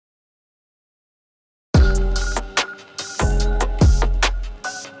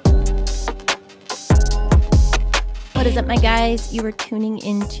What is up, my guys? You are tuning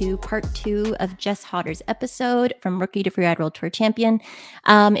into part 2 of Jess Hodder's episode, From Rookie to Free Ride World Tour Champion.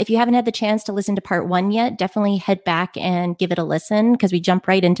 If you haven't had the chance to listen to part 1 yet, definitely head back and give it a listen, because we jump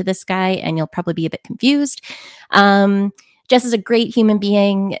right into this guy and you'll probably be a bit confused. Jess is a great human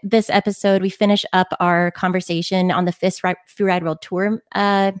being. This episode, we finish up our conversation on the FIS Free Ride World Tour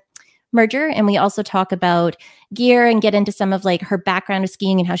merger, and we also talk about gear and get into some of like her background of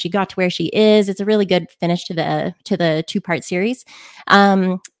skiing and how she got to where she is. It's a really good finish to the 2-part series.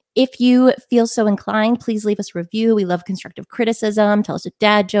 If you feel so inclined, please leave us a review. We love constructive criticism. Tell us a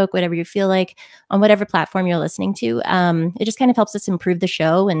dad joke, whatever you feel like, on whatever platform you're listening to. It just kind of helps us improve the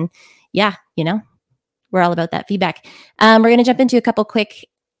show, and yeah, we're all about that feedback. We're going to jump into a couple quick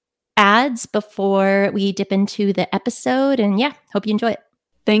ads before we dip into the episode, and yeah, hope you enjoy it.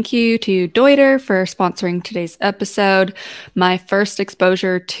 Thank you to Deuter for sponsoring today's episode. My first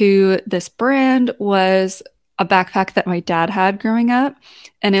exposure to this brand was a backpack that my dad had growing up,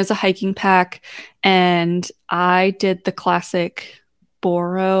 and it was a hiking pack, and I did the classic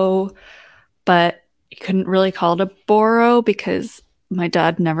Boro, but you couldn't really call it a Boro because my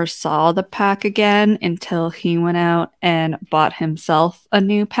dad never saw the pack again until he went out and bought himself a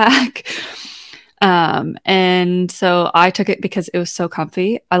new pack. And so I took it because it was so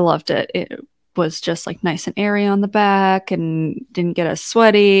comfy. I loved it. It was just like nice and airy on the back and didn't get as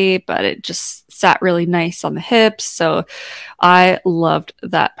sweaty, but it just sat really nice on the hips. So I loved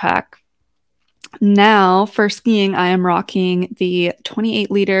that pack. Now for skiing, I am rocking the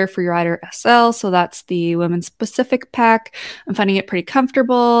 28-liter Freerider SL. So that's the women's specific pack. I'm finding it pretty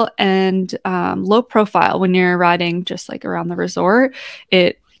comfortable and low profile when you're riding just like around the resort.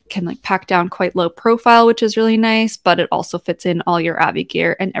 It can like pack down quite low profile, which is really nice, but it also fits in all your Abby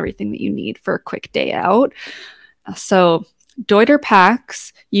gear and everything that you need for a quick day out. So Deuter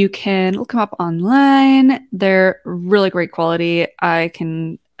packs, you can look them up online. They're really great quality. I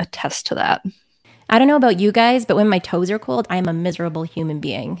can attest to that. I don't know about you guys, but when my toes are cold, I'm a miserable human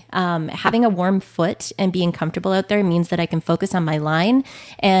being. Having a warm foot and being comfortable out there means that I can focus on my line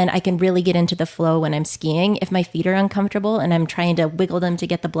and I can really get into the flow when I'm skiing. If my feet are uncomfortable and I'm trying to wiggle them to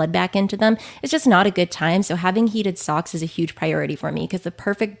get the blood back into them, it's just not a good time. So having heated socks is a huge priority for me, because the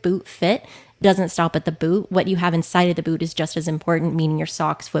perfect boot fit doesn't stop at the boot. What you have inside of the boot is just as important, meaning your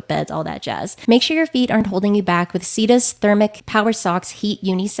socks, footbeds, all that jazz. Make sure your feet aren't holding you back with Sita's Thermic Power Socks Heat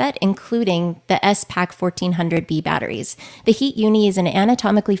Uni Set, including the S-Pack 1400B batteries. The Heat Uni is an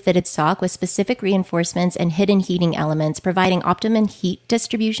anatomically fitted sock with specific reinforcements and hidden heating elements, providing optimum heat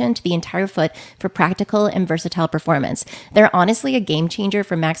distribution to the entire foot for practical and versatile performance. They're honestly a game changer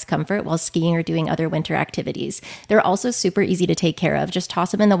for max comfort while skiing or doing other winter activities. They're also super easy to take care of. Just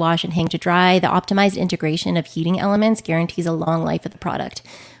toss them in the wash and hang to dry. The optimized integration of heating elements guarantees a long life of the product.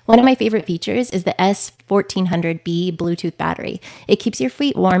 One of my favorite features is the S1400B Bluetooth battery. It keeps your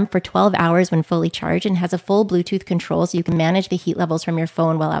feet warm for 12 hours when fully charged and has a full Bluetooth control so you can manage the heat levels from your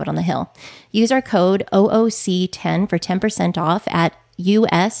phone while out on the hill. Use our code OOC10 for 10% off at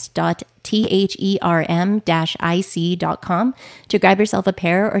us.therm-ic.com to grab yourself a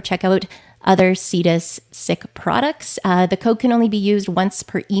pair or check out other Cetus sick products. The code can only be used once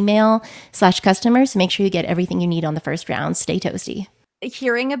per email/customer, so make sure you get everything you need on the first round. Stay toasty.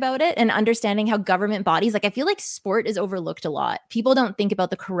 Hearing about it and understanding how government bodies, like I feel like sport is overlooked a lot. People don't think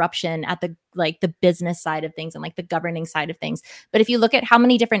about the corruption at the business side of things and like the governing side of things. But if you look at how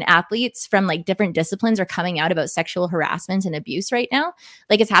many different athletes from like different disciplines are coming out about sexual harassment and abuse right now,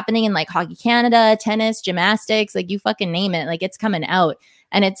 like it's happening in like Hockey Canada, tennis, gymnastics, like you fucking name it, like it's coming out.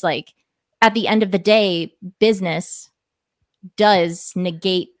 And it's like, at the end of the day, business does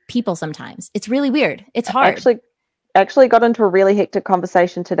negate people sometimes. It's really weird. It's hard. Actually got into a really hectic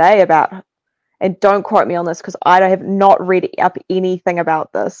conversation today about, and don't quote me on this because I have not read up anything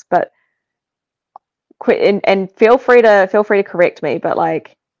about this, but and feel free to correct me, but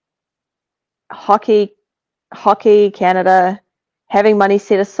like Hockey Canada having money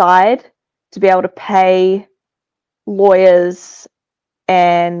set aside to be able to pay lawyers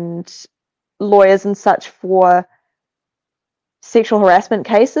and such for sexual harassment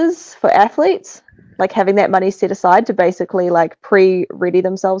cases for athletes, like having that money set aside to basically like pre-ready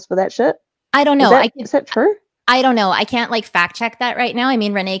themselves for that shit. I don't know. Is that true? I don't know. I can't like fact check that right now. I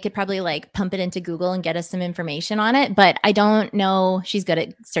mean, Renee could probably like pump it into Google and get us some information on it, but I don't know. She's good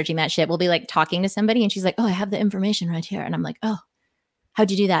at searching that shit. We'll be like talking to somebody and she's like, oh, I have the information right here. And I'm like, oh, how'd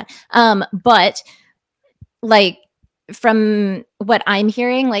you do that? But like, from what I'm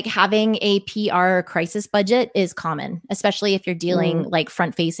hearing, like having a PR crisis budget is common, especially if you're dealing like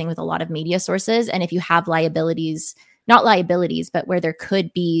front facing with a lot of media sources. And if you have liabilities, not liabilities, but where there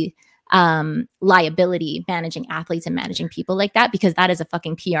could be liability managing athletes and managing people like that, because that is a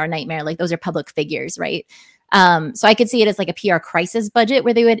fucking PR nightmare. Like those are public figures, right? So I could see it as like a PR crisis budget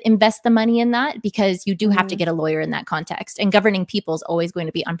where they would invest the money in that, because you do have to get a lawyer in that context. And governing people is always going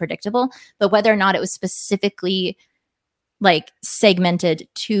to be unpredictable. But whether or not it was specifically like segmented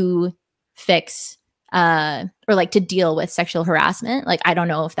to fix or like to deal with sexual harassment, like I don't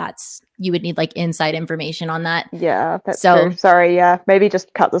know if that's, you would need like inside information on that. Yeah, that's true. Sorry, yeah. Maybe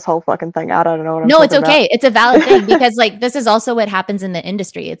just cut this whole fucking thing out. I don't know what I'm No, it's okay. It's a valid thing, because like this is also what happens in the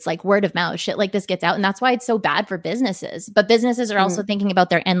industry. It's like word of mouth. Shit like this gets out. And that's why it's so bad for businesses. But businesses are also thinking about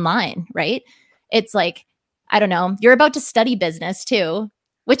their end line, right? It's like, I don't know, you're about to study business too,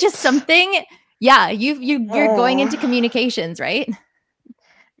 which is something, yeah, you're going into communications, right?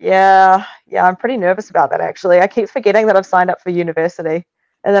 Yeah, I'm pretty nervous about that actually. I keep forgetting that I've signed up for university.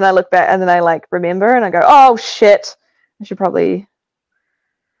 And then I look back and then I like remember and I go, oh shit, I should probably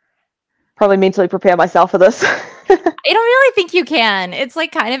mentally prepare myself for this. I don't really think you can. It's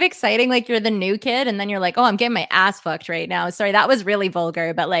like kind of exciting. Like you're the new kid and then you're like, oh, I'm getting my ass fucked right now. Sorry, that was really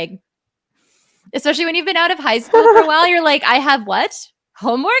vulgar. But like, especially when you've been out of high school for a while, you're like, I have what?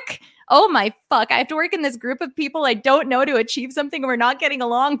 Homework? Oh my fuck. I have to work in this group of people I don't know to achieve something and we're not getting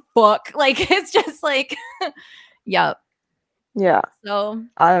along. Fuck. Like, it's just like, yep. Yeah. So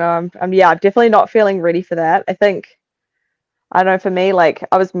I don't know. I'm definitely not feeling ready for that. I think, I don't know, for me, like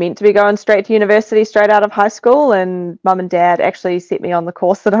I was meant to be going straight to university straight out of high school, and mum and dad actually set me on the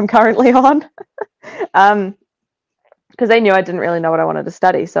course that I'm currently on. Because they knew I didn't really know what I wanted to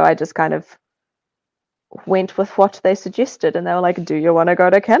study. So I just kind of went with what they suggested, and they were like, do you want to go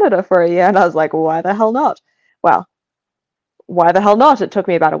to Canada for a year? And I was like, why the hell not? Well, why the hell not? It took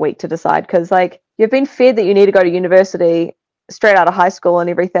me about a week to decide, because like you've been fed that you need to go to university straight out of high school and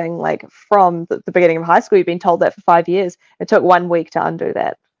everything, like from the beginning of high school. You've been told that for 5 years. It took 1 week to undo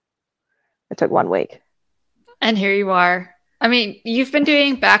that. It took 1 week. And here you are. I mean, you've been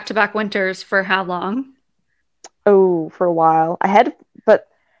doing back-to-back winters for how long? Oh, for a while. But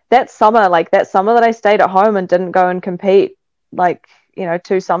that summer that I stayed at home and didn't go and compete, like,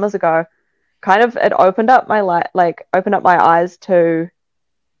 2 summers ago, kind of, it opened up my eyes to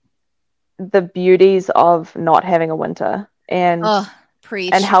the beauties of not having a winter. And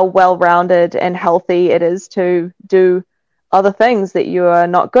how well-rounded and healthy it is to do other things that you are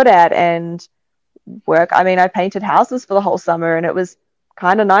not good at and work. I mean, I painted houses for the whole summer, and it was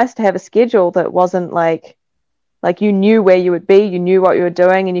kind of nice to have a schedule that wasn't like you knew where you would be, you knew what you were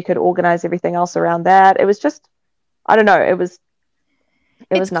doing, and you could organize everything else around that. It was just, I don't know, it was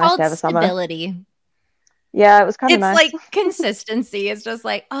nice to have a summer. Stability. Yeah, it was kind of nice. It's like consistency. It's just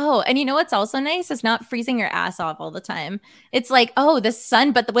like, oh, and you know what's also nice? It's not freezing your ass off all the time. It's like, oh, the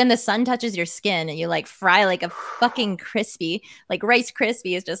sun, but when the sun touches your skin and you like fry like a fucking crispy, like Rice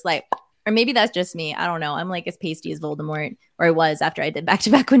Krispie is just like, or maybe that's just me. I don't know. I'm like as pasty as Voldemort, or I was after I did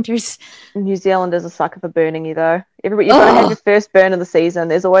back-to-back winters. New Zealand is a sucker for burning you though. You've got to have your first burn of the season.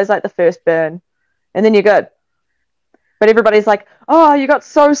 There's always like the first burn, and then you're good. But everybody's like, oh, you got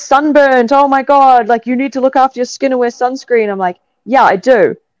so sunburned. Oh my God. Like you need to look after your skin and wear sunscreen. I'm like, yeah, I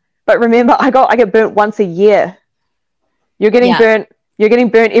do. But remember, I get burnt once a year. You're getting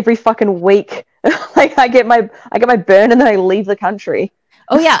burnt every fucking week. Like I get my burn and then I leave the country.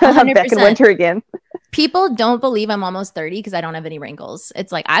 Oh yeah. 100%. I'm back in winter again. People don't believe I'm almost 30 because I don't have any wrinkles.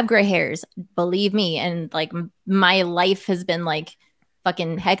 It's like I have gray hairs, believe me. And like my life has been like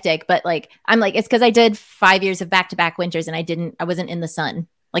fucking hectic, but like I'm like, it's because I did 5 years of back-to-back winters and I wasn't in the sun.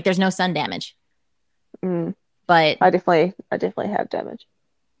 Like there's no sun damage. But I definitely have damage.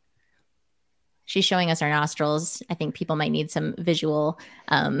 She's showing us our nostrils. I think people might need some visual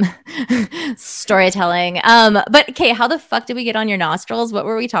storytelling. But okay, how the fuck did we get on your nostrils? What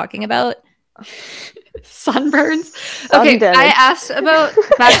were we talking about? Sunburns. Okay, I asked about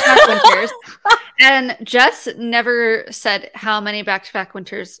back-to-back winters, and Jess never said how many back-to-back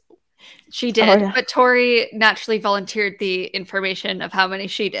winters she did, but Tori naturally volunteered the information of how many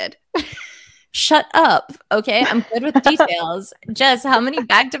she did. Shut up. Okay, I'm good with details. Jess, how many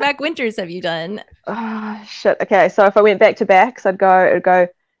back-to-back winters have you done? Oh, shit. Okay, so if I went back-to-backs, it would go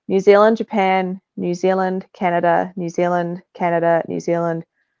New Zealand, Japan, New Zealand, Canada, New Zealand, Canada, New Zealand,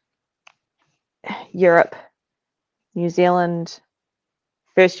 Europe, New Zealand,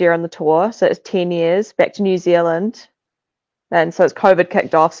 first year on the tour, so it's 10 years, back to New Zealand, and so it's COVID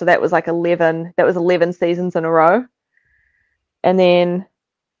kicked off, so that was like 11 seasons in a row. And then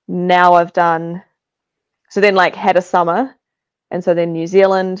now I've done, so then like had a summer, and so then New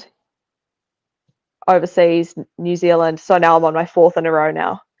Zealand, overseas, New Zealand, so now I'm on my 4th in a row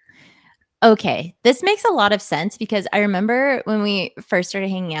now. Okay, this makes a lot of sense because I remember when we first started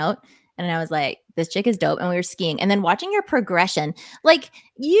hanging out, And I was like, this chick is dope. And we were skiing. And then watching your progression, like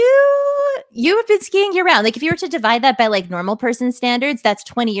you have been skiing year round. Like if you were to divide that by like normal person standards, that's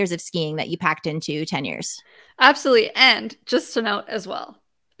 20 years of skiing that you packed into 10 years. Absolutely. And just to note as well,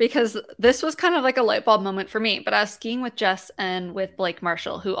 because this was kind of like a light bulb moment for me, but I was skiing with Jess and with Blake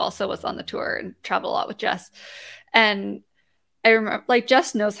Marshall, who also was on the tour and traveled a lot with Jess. And I remember, like,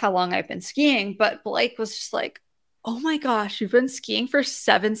 Jess knows how long I've been skiing, but Blake was just like, oh my gosh, you've been skiing for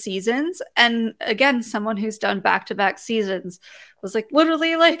 7 seasons. And again, someone who's done back-to-back seasons was like,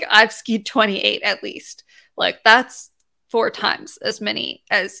 literally, like, I've skied 28 at least. Like, that's 4 times as many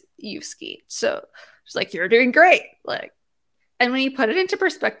as you've skied. So it's like, you're doing great. Like, and when you put it into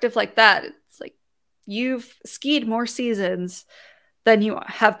perspective like that, it's like, you've skied more seasons than you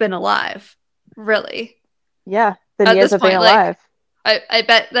have been alive, really. Yeah, than years of being alive. I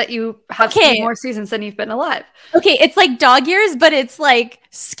bet that you have skied more seasons than you've been alive. Okay, it's like dog years, but it's like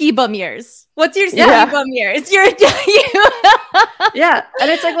ski bum years. What's your ski bum years? Yeah, and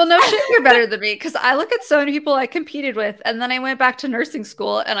it's like, well, no shit, you're better than me, because I look at so many people I competed with, and then I went back to nursing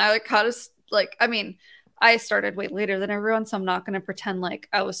school, and I like kind of like, I mean, I started way later than everyone, so I'm not going to pretend like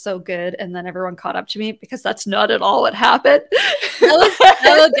I was so good and then everyone caught up to me, because that's not at all what happened. I was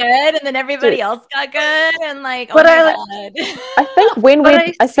so good, and then everybody else got good, and like, oh my God.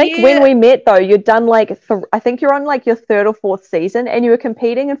 I think when we met though, you'd done like I think you're on like your 3rd or 4th season, and you were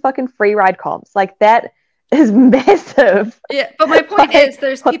competing in fucking free ride comps. Like that is massive. Yeah, but my point is,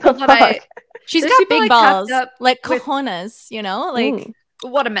 there's people that she's got big balls, like cojones, you know, like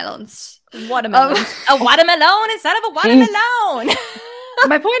watermelons. A watermelon instead of a watermelon.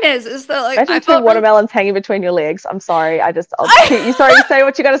 My point is that like, imagine 2 watermelons hanging between your legs. I'm sorry. I'll you sorry to say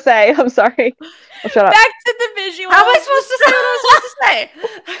what you gotta say. I'm sorry. I'll shut up. Back to the visual. How am I supposed to say what I was supposed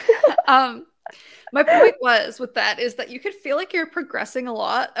to say? My point was with that is that you could feel like you're progressing a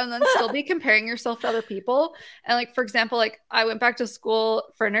lot and then still be comparing yourself to other people. And like, for example, like I went back to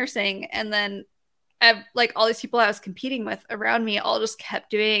school for nursing, and then like all these people I was competing with around me all just kept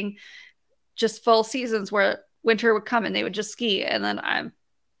doing just full seasons where winter would come and they would just ski. And then I'm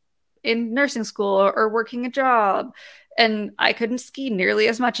in nursing school or working a job, and I couldn't ski nearly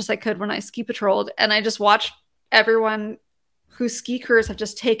as much as I could when I ski patrolled. And I just watched everyone whose ski careers have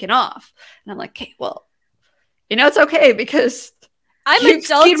just taken off. And I'm like, okay, well, you know, it's okay, because you've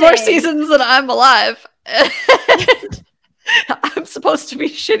skied more seasons than I'm alive. I'm supposed to be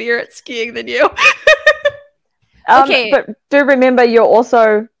shittier at skiing than you. Okay. But do remember, you're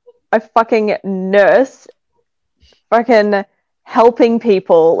also a fucking nurse, fucking helping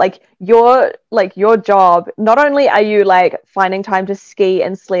people. Like your job, not only are you like finding time to ski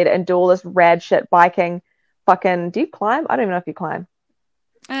and sled and do all this rad shit biking, fucking, do you climb? I don't even know if you climb.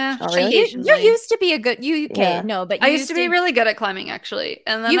 Really? You used to be a good but I used to be really good at climbing, actually.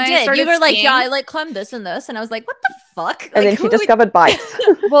 And then you you were like, skiing. yeah, I like climbed this and this, and I was like, what the fuck? And then she discovered bikes.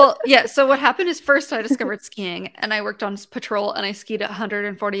 Well, yeah, so what happened is, first I discovered skiing, and I worked on patrol, and I skied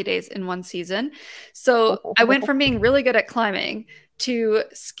 140 days in one season. So I went from being really good at climbing to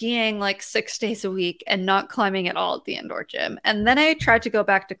skiing like 6 days a week and not climbing at all at the indoor gym. And then I tried to go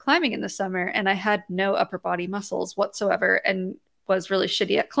back to climbing in the summer, and I had no upper body muscles whatsoever and was really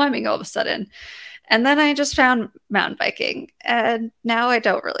shitty at climbing all of a sudden. And then I just found mountain biking, and now I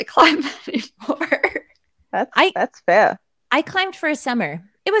don't really climb anymore. That's fair. I climbed for a summer.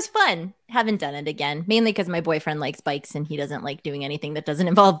 It was fun. Haven't done it again, mainly because my boyfriend likes bikes and he doesn't like doing anything that doesn't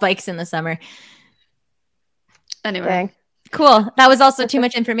involve bikes in the summer. Anyway. Dang. Cool. That was also too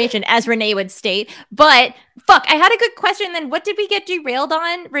much information, as Renee would state. But fuck, I had a good question. Then what did we get derailed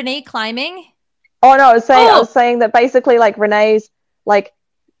on? Renee climbing? Oh no, I was saying that basically, like, Renee's like,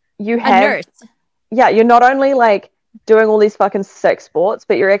 you have a nurse. Yeah, you're not only like doing all these fucking sick sports,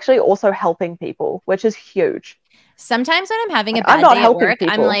 but you're actually also helping people, which is huge. Sometimes when I'm having a bad day at work,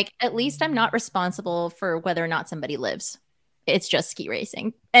 I'm like, at least I'm not responsible for whether or not somebody lives. It's just ski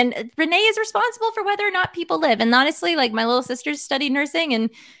racing. And Renee is responsible for whether or not people live. And honestly, like, my little sisters studied nursing, and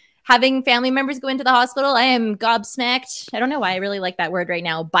having family members go into the hospital, I am gobsmacked. I don't know why I really like that word right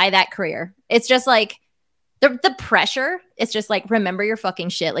now, by that career. It's just like the pressure. It's just like, remember your fucking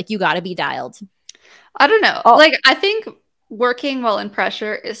shit. Like, you got to be dialed. I don't know. Like, I think working while in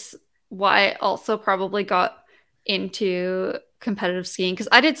pressure is why I also probably got into competitive skiing, because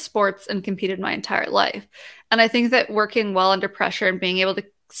I did sports and competed my entire life. And I think that working well under pressure and being able to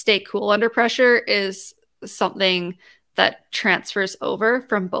stay cool under pressure is something that transfers over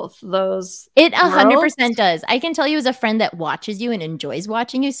from both those. It 100% does. I can tell you, as a friend that watches you and enjoys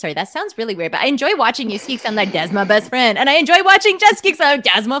watching you. Sorry, that sounds really weird, but I enjoy watching you ski because I'm like, that's my best friend. And I enjoy watching Jess ski because I'm like,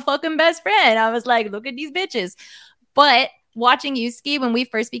 that's my fucking best friend. I was like, look at these bitches. But watching you ski when we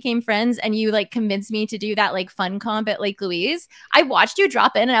first became friends and you like convinced me to do that like fun comp at Lake Louise. I watched you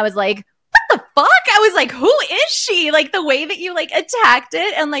drop in and I was like, what the fuck? I was like, who is she? Like the way that you like attacked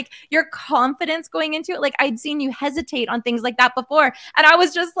it and like your confidence going into it. Like I'd seen you hesitate on things like that before. And I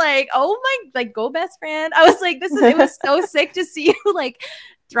was just like, oh my, like go best friend. I was like, it was so sick to see you like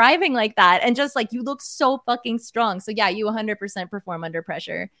thriving like that. And just like, you look so fucking strong. So yeah, you 100% perform under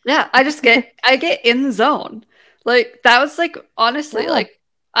pressure. Yeah. I get in the zone. Like that was like, honestly, like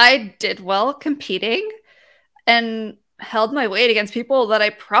I did well competing and held my weight against people that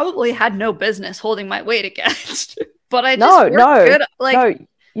I probably had no business holding my weight against. But I just worked good. Like, no,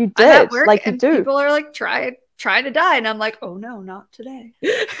 you did. Like you do. People are like trying to die, and I'm like, oh no, not today.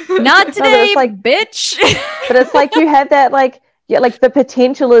 Not today, no, like bitch. But it's like you have that like like the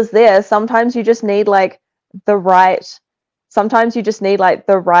potential is there. Sometimes you just need like the right. Sometimes you just need like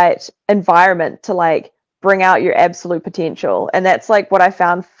the right environment to like bring out your absolute potential, and that's like what I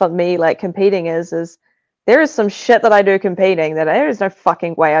found for me. Like competing is there is some shit that I do competing that there is no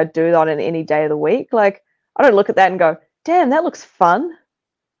fucking way I'd do that on any day of the week. Like, I don't look at that and go, damn, that looks fun.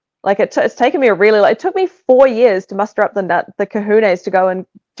 Like, it's taken me it took me 4 years to muster up the kahunas to go and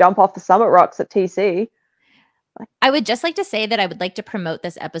jump off the summit rocks at TC. I would just like to say that I would like to promote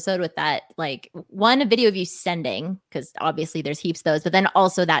this episode with that, like, one, a video of you sending, because obviously there's heaps of those, but then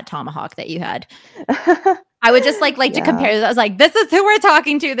also that tomahawk that you had. I would just like to compare. I was like, this is who we're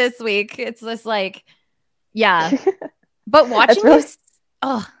talking to this week. It's just like... Yeah. But watching it's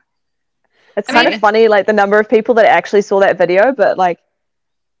kind of funny, like the number of people that actually saw that video, but like,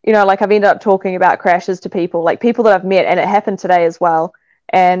 you know, like I've ended up talking about crashes to people, like people that I've met, and it happened today as well.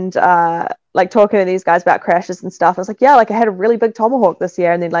 And like talking to these guys about crashes and stuff. I was like, yeah, like I had a really big tomahawk this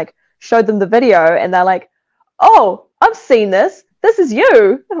year, and then like showed them the video and they're like, oh, I've seen this. This is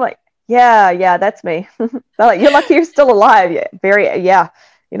you. I'm like, yeah, that's me. They're like, you're lucky you're still alive. Yeah,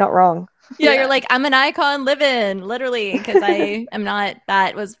 you're not wrong. Yeah, you're like, I'm an icon living, literally, because I am not.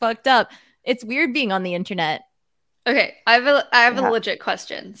 That was fucked up. It's weird being on the internet. Okay, I have a legit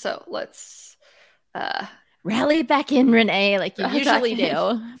question. So let's rally back in, Renee, like you usually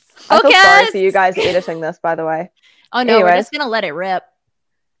do. I feel sorry for you guys editing this, by the way. Oh no, we're just gonna let it rip.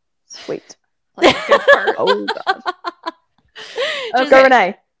 Sweet. Oh god. Okay. Go,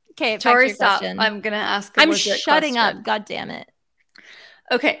 Renee. Okay, Tori, stop. I'm gonna ask. I'm shutting up. God damn it.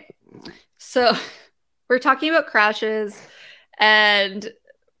 Okay. So we're talking about crashes and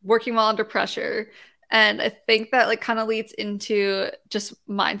working well under pressure. And I think that like kind of leads into just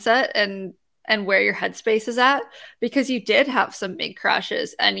mindset and where your headspace is at, because you did have some big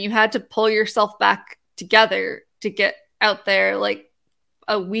crashes and you had to pull yourself back together to get out there like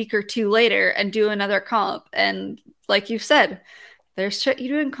a week or two later and do another comp. And like you said, there's shit you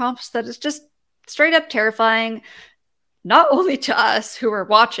do in comps that is just straight up terrifying. Not only to us who are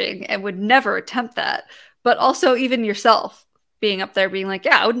watching and would never attempt that, but also even yourself being up there being like,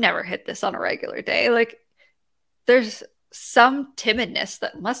 yeah, I would never hit this on a regular day. Like there's some timidness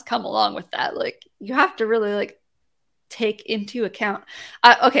that must come along with that. Like you have to really like take into account.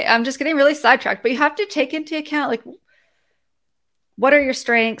 Okay, I'm just getting really sidetracked, but you have to take into account like what are your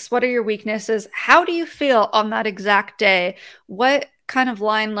strengths? What are your weaknesses? How do you feel on that exact day? What kind of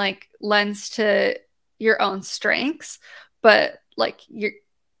line like lends to your own strengths? But like you're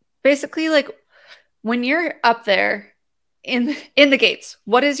basically like when you're up there in the gates,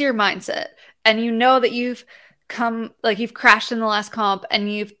 what is your mindset? And you know that you've crashed in the last comp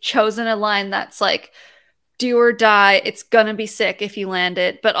and you've chosen a line that's like do or die. It's gonna be sick if you land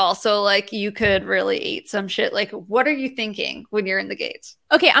it, but also like you could really eat some shit. Like what are you thinking when you're in the gates?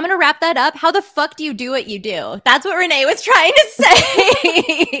 Okay, I'm gonna wrap that up. How the fuck do you do what you do? That's what Renee was trying to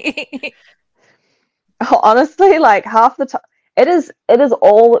say. Honestly, like half the time it is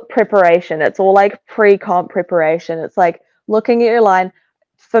all preparation. It's all like pre-comp preparation. It's like looking at your line.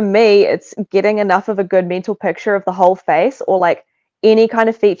 For me, it's getting enough of a good mental picture of the whole face or like any kind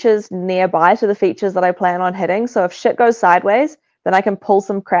of features nearby to the features that I plan on hitting. So if shit goes sideways, then I can pull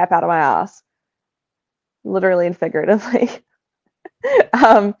some crap out of my ass. Literally and figuratively.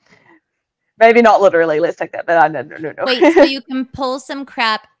 Maybe not literally. Let's take that. But no. Wait, so you can pull some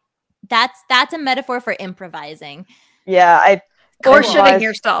crap. That's a metaphor for improvising. Yeah, or shitting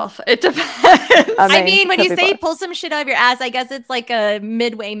yourself. It depends. I mean when you say pull some shit out of your ass, I guess it's like a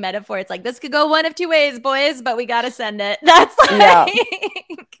midway metaphor. It's like this could go one of two ways, boys, but we gotta send it. That's like yeah.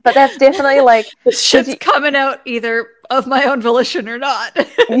 But that's definitely like shit's coming out either of my own volition or not.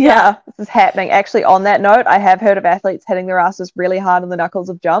 Yeah, this is happening. Actually, on that note, I have heard of athletes hitting their asses really hard on the knuckles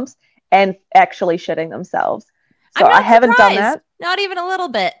of jumps and actually shitting themselves. So I haven't done that. Not even a little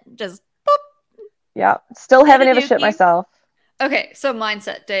bit. Just boop. Yeah. Still haven't ever shit myself. Okay, so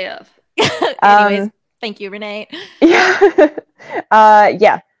mindset day of. Anyways, thank you, Renee. Yeah.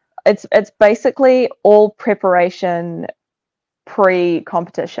 Yeah. It's basically all preparation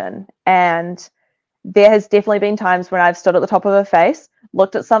pre-competition. And there has definitely been times when I've stood at the top of a face,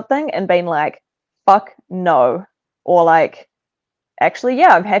 looked at something and been like, fuck no. Or like, actually,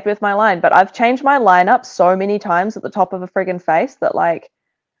 yeah, I'm happy with my line. But I've changed my line up so many times at the top of a friggin' face that like,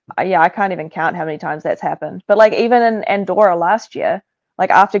 yeah, I can't even count how many times that's happened. But like even in Andorra last year, like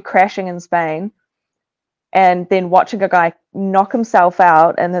after crashing in Spain and then watching a guy knock himself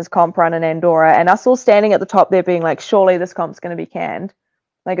out in his comp run in Andorra and us all standing at the top there being like, surely this comp's going to be canned.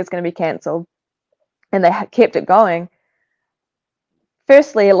 Like it's going to be cancelled. And they kept it going.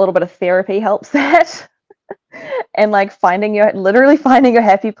 Firstly, a little bit of therapy helps that. And like literally finding your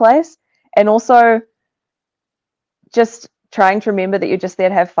happy place. And also just trying to remember that you're just there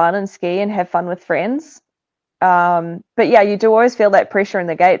to have fun and ski and have fun with friends. But yeah, you do always feel that pressure in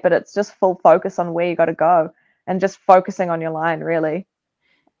the gate, but it's just full focus on where you got to go and just focusing on your line, really.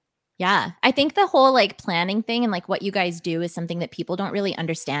 Yeah, I think the whole like planning thing and like what you guys do is something that people don't really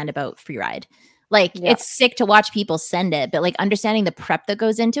understand about freeride. Like it's sick to watch people send it, but like understanding the prep that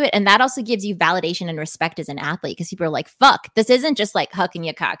goes into it. And that also gives you validation and respect as an athlete because people are like, fuck, this isn't just like hucking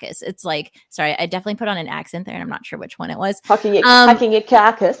your carcass. It's like, sorry, I definitely put on an accent there and I'm not sure which one it was. Hucking your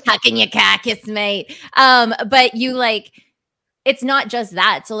carcass. Hucking your carcass, mate. But you like, it's not just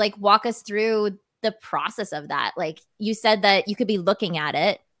that. So like walk us through the process of that. Like you said that you could be looking at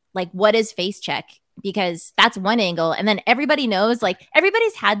it. Like what is face check? Because that's one angle. And then everybody knows, like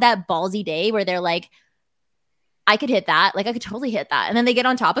everybody's had that ballsy day where they're like, I could hit that. Like I could totally hit that. And then they get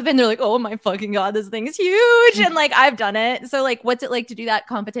on top of it and they're like, oh my fucking God, this thing is huge. And like, I've done it. So like, what's it like to do that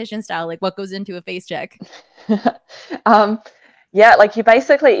competition style? Like what goes into a face check? Yeah, like you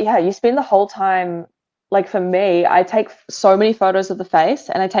basically, you spend the whole time, like for me, I take so many photos of the face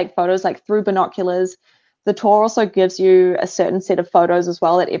and I take photos like through binoculars. The tour also gives you a certain set of photos as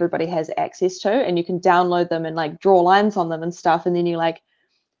well that everybody has access to, and you can download them and like draw lines on them and stuff. And then you like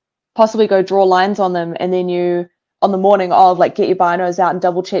possibly go draw lines on them, and then you on the morning of like get your binos out and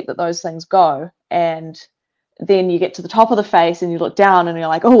double check that those things go. And then you get to the top of the face and you look down and you're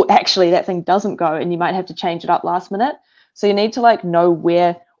like, oh, actually that thing doesn't go, and you might have to change it up last minute. So you need to like know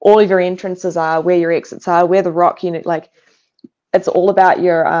where all of your entrances are, where your exits are, where the rock unit, like it's all about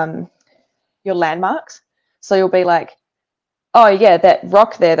your landmarks. So you'll be like, oh yeah, that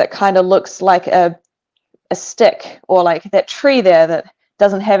rock there that kind of looks like a stick, or like that tree there that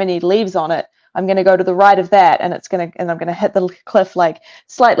doesn't have any leaves on it. I'm going to go to the right of that, and I'm going to hit the cliff like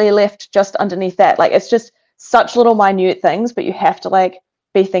slightly left just underneath that. Like it's just such little minute things, but you have to like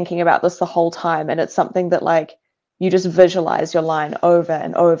be thinking about this the whole time. And it's something that like you just visualize your line over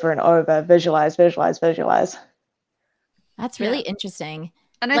and over and over, visualize. That's really interesting.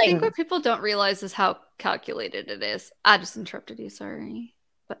 And I think what people don't realize is how calculated it is. I just interrupted you, sorry.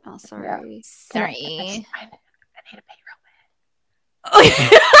 But not sorry. Yeah. Sorry. I need to pee real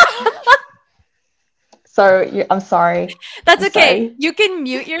bad. So I'm sorry. That's okay. Sorry. You can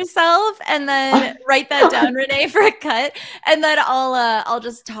mute yourself and then write that down, Renee, for a cut. And then I'll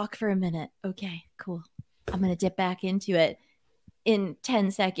just talk for a minute. Okay, cool. I'm going to dip back into it in 10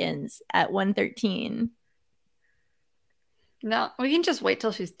 seconds at 1:13. No, we can just wait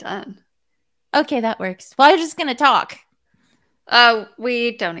till she's done. Okay, that works. Well, I'm just going to talk.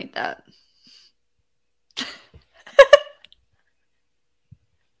 We don't need that.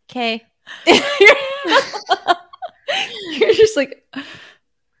 Okay. You're just like,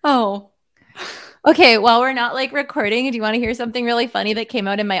 oh. Okay, while we're not like recording, do you want to hear something really funny that came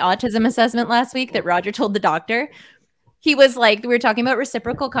out in my autism assessment last week that Roger told the doctor? He was like, we were talking about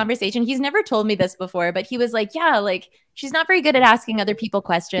reciprocal conversation. He's never told me this before, but he was like, yeah, like she's not very good at asking other people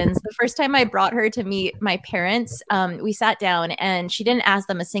questions. The first time I brought her to meet my parents, we sat down and she didn't ask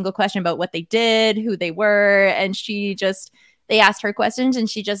them a single question about what they did, who they were. And they asked her questions and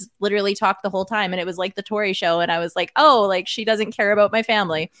she just literally talked the whole time. And it was like the Tori show. And I was like, oh, like she doesn't care about my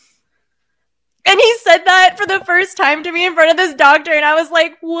family. And he said that for the first time to me in front of this doctor. And I was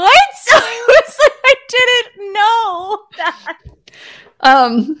like, what? I didn't know that.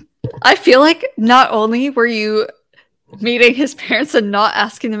 I feel like not only were you meeting his parents and not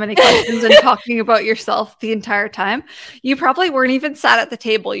asking them any questions and talking about yourself the entire time, you probably weren't even sat at the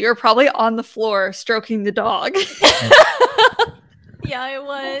table. You were probably on the floor stroking the dog. Yeah, I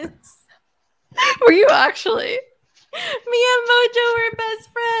was. Were you actually? Me and Mojo were best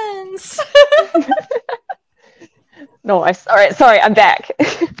friends. No, sorry, I'm back.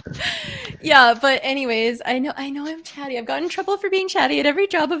 Yeah, but anyways, I know I'm chatty. I've gotten in trouble for being chatty at every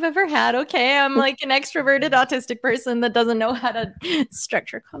job I've ever had. Okay, I'm like an extroverted autistic person that doesn't know how to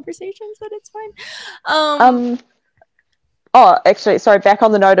structure conversations, but it's fine. Oh, actually, sorry. Back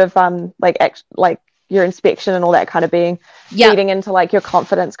on the note of like your inspection and all that kind of being feeding into like your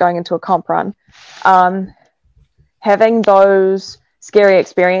confidence going into a comp run. Having those scary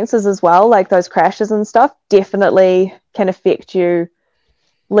experiences as well, like those crashes and stuff, definitely can affect you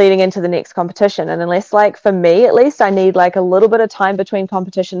leading into the next competition. And unless, like, for me at least, I need like a little bit of time between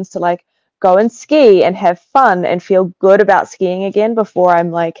competitions to like go and ski and have fun and feel good about skiing again before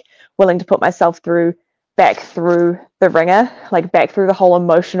I'm like willing to put myself back through the ringer, like back through the whole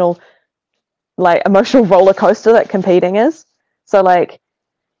emotional roller coaster that competing is. So like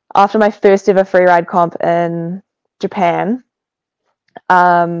after my first ever freeride comp in Japan,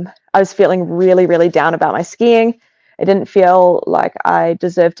 I was feeling really, really down about my skiing. I didn't feel like I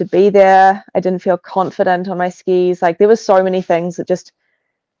deserved to be there. I didn't feel confident on my skis. Like there were so many things that just,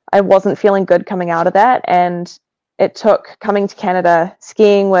 I wasn't feeling good coming out of that. And it took coming to Canada,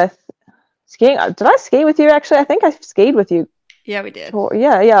 skiing. Did I ski with you actually? I think I skied with you. Yeah, we did.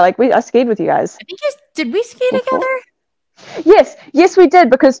 Yeah. Like I skied with you guys. I think did we ski together? Yes, we did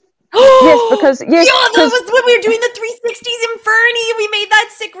because yes. Yeah, that was when we were doing the 360s in Fernie. We made that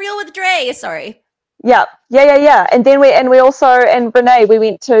sick reel with Dre. Sorry. Yeah. And then we also and Renee, we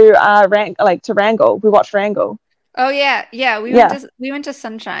went to Wrangell. We watched Wrangell. Oh yeah. We went to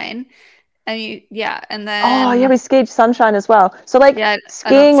Sunshine, and and then we skied Sunshine as well. So like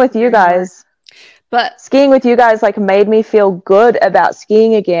skiing with you guys. But skiing with you guys like made me feel good about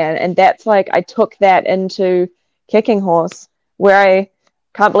skiing again, and that's like I took that into Kicking Horse, where I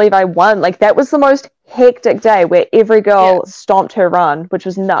can't believe I won. Like that was the most hectic day where every girl stomped her run, which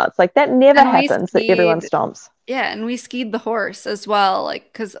was nuts. Like that never happens that everyone stomps. Yeah, and we skied the horse as well,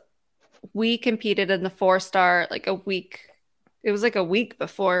 like because we competed in the 4-star like a week. It was like a week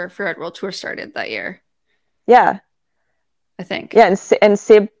before Freeride World Tour started that year. Yeah. I think. Yeah, and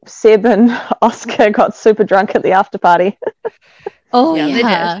Seb and Oscar got super drunk at the after party. Oh yeah. They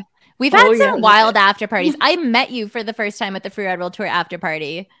did. We've had some wild after parties. I met you for the first time at the Freeride World Tour after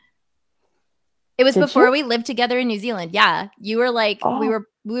party. It was before we lived together in New Zealand. Yeah, you were like we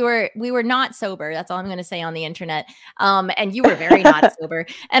were not sober. That's all I'm going to say on the internet. And you were very not sober.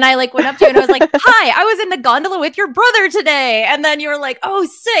 And I like went up to you and I was like, "Hi, I was in the gondola with your brother today." And then you were like, "Oh,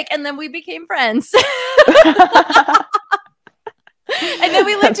 sick." And then we became friends. And then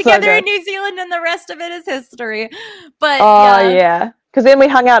we lived together in New Zealand, and the rest of it is history. But yeah. Because then we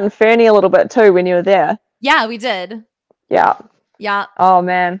hung out in Fernie a little bit too when you were there. Yeah, we did. Yeah. Oh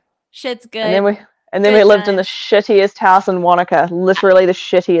man, shit's good. And then we lived in the shittiest house in Wanaka, literally the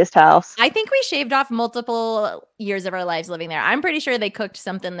shittiest house. I think we shaved off multiple years of our lives living there. I'm pretty sure they cooked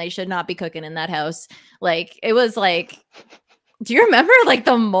something they should not be cooking in that house. Like it was like, do you remember like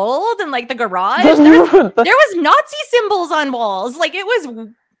the mold and like the garage? There was Nazi symbols on walls. Like it was.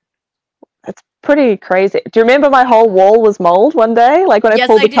 It's pretty crazy. Do you remember my whole wall was mold one day? Like when I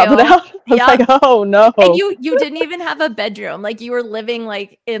pulled the cupboard out? I was like, oh no. And you didn't even have a bedroom. Like you were living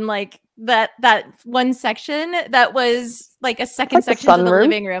like in like that one section that was like a second section to the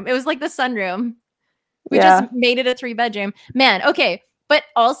living room. It was like the sunroom. We just made it a 3-bedroom. Man, okay. But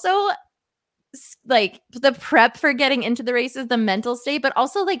also like the prep for getting into the races, the mental state, but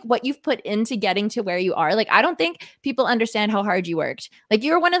also like what you've put into getting to where you are. Like, I don't think people understand how hard you worked. Like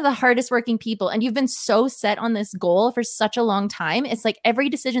you're one of the hardest working people and you've been so set on this goal for such a long time. It's like every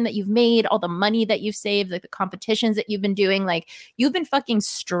decision that you've made, all the money that you've saved, like the competitions that you've been doing, like you've been fucking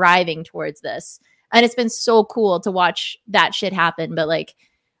striving towards this. And it's been so cool to watch that shit happen. But like,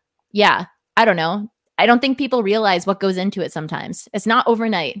 yeah, I don't know. I don't think people realize what goes into it sometimes. It's not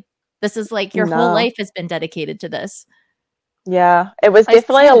overnight. This is like your whole life has been dedicated to this. Yeah, it was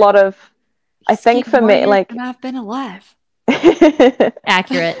definitely a lot of, I think for me, like I've been alive.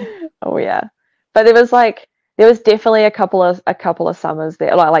 Accurate. Oh yeah. But there was definitely a couple of summers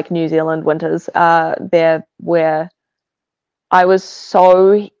there, like New Zealand winters there where I was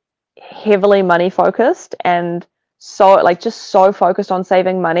so heavily money focused and so just so focused on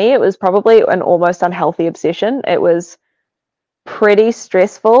saving money. It was probably an almost unhealthy obsession. It was pretty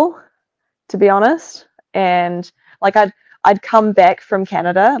stressful, to be honest. And like I'd come back from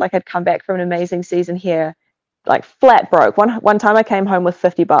Canada, like I'd come back from an amazing season here, like flat broke. One time I came home with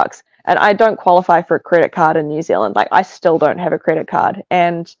 $50 and I don't qualify for a credit card in New Zealand. Like I still don't have a credit card.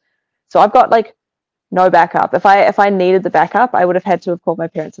 And so I've got like no backup. If I needed the backup, I would have had to have called my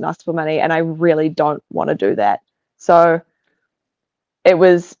parents and asked for money. And I really don't want to do that. So it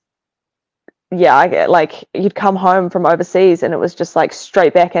was yeah, I get like you'd come home from overseas and it was just like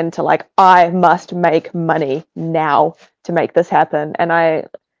straight back into like I must make money now to make this happen.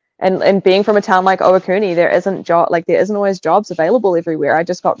 And being from a town like Owakuni, there isn't always jobs available everywhere. I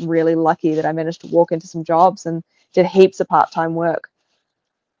just got really lucky that I managed to walk into some jobs and did heaps of part-time work.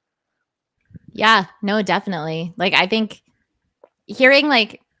 Yeah, no, definitely. Like, I think hearing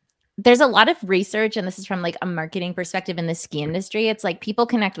like there's a lot of research, and this is from like a marketing perspective in the ski industry. It's like people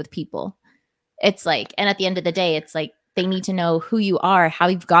connect with people. It's like, and at the end of the day, it's like they need to know who you are, how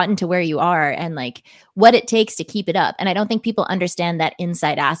you've gotten to where you are, and like what it takes to keep it up. And I don't think people understand that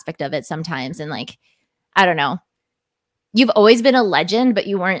inside aspect of it sometimes. And like, I don't know. You've always been a legend, but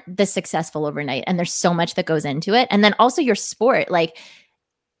you weren't this successful overnight. And there's so much that goes into it. And then also your sport, like,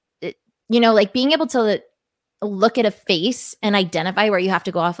 like being able to look at a face and identify where you have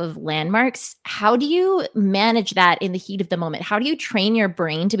to go off of landmarks. How do you manage that in the heat of the moment? How do you train your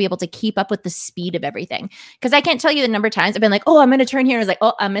brain to be able to keep up with the speed of everything? Because I can't tell you the number of times I've been like, oh, I'm going to turn here. And I was like,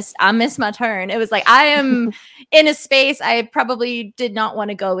 oh, I missed my turn. It was like, I am in a space I probably did not want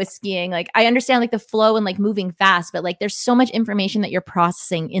to go with skiing. Like, I understand like the flow and like moving fast, but like there's so much information that you're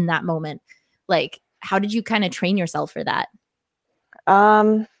processing in that moment. Like, how did you kind of train yourself for that?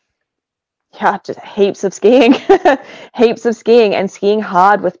 Yeah, just heaps of skiing, heaps of skiing, and skiing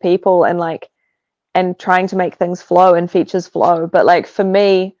hard with people, and trying to make things flow and features flow. But like for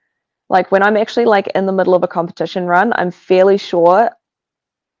me, like when I'm actually like in the middle of a competition run, I'm fairly sure,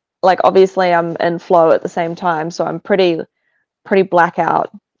 like obviously I'm in flow at the same time, so I'm pretty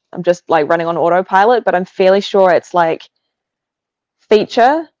blackout. I'm just like running on autopilot, but I'm fairly sure it's like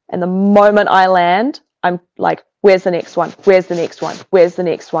feature, and the moment I land, I'm like, where's the next one? Where's the next one? Where's the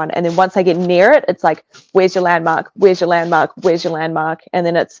next one? And then once I get near it, it's like, where's your landmark? Where's your landmark? Where's your landmark? And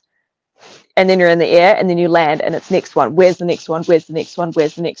then you're in the air, and then you land, and it's next one. Where's the next one? Where's the next one?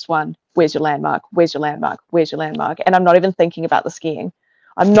 Where's the next one? Where's your landmark? Where's your landmark? Where's your landmark? And I'm not even thinking about the skiing.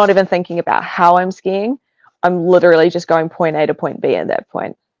 I'm not even thinking about how I'm skiing. I'm literally just going point A to point B at that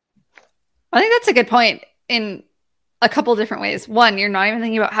point. I think that's a good point in a couple different ways. One, you're not even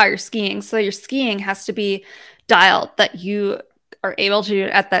thinking about how you're skiing. So your skiing has to be dialed that you are able to do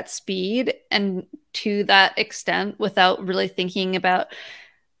it at that speed and to that extent without really thinking about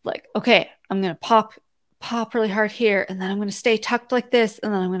like, okay, I'm going to pop really hard here, and then I'm going to stay tucked like this,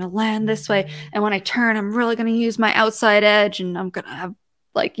 and then I'm going to land this way. And when I turn, I'm really going to use my outside edge, and I'm going to have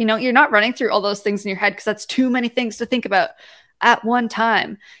like, you're not running through all those things in your head because that's too many things to think about at one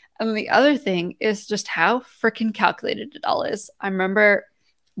time. And then the other thing is just how freaking calculated it all is. I remember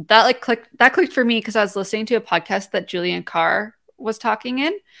that clicked for me because I was listening to a podcast that Julian Carr was talking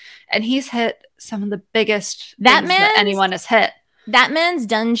in, and he's hit some of the biggest things that anyone has hit. That man's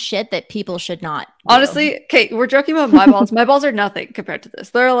done shit that people should not do. Honestly, okay, we're joking about my balls. My balls are nothing compared to this.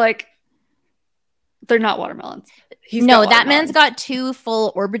 They're not watermelons. That man's got 2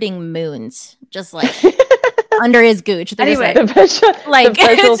 full orbiting moons, just like under his gooch. Anyway, the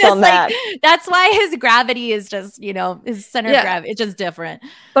visuals on that. That's why his gravity is just, his center of gravity. It's just different.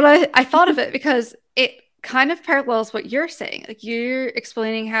 But I thought of it because it kind of parallels what you're saying. Like you're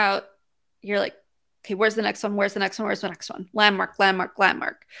explaining how you're like, okay, where's the next one? Where's the next one? Where's the next one? Landmark, landmark,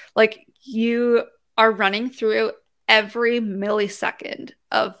 landmark. Like you are running through every millisecond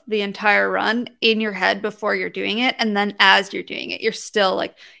of the entire run in your head before you're doing it. And then as you're doing it, you're still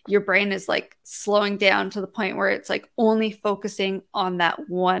like, your brain is like slowing down to the point where it's like only focusing on that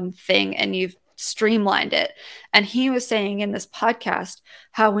one thing, and you've streamlined it. And he was saying in this podcast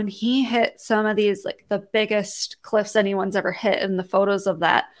how when he hit some of these, like the biggest cliffs anyone's ever hit, and the photos of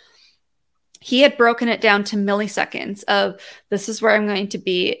that, he had broken it down to milliseconds of this is where I'm going to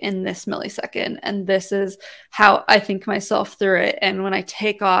be in this millisecond. And this is how I think myself through it. And when I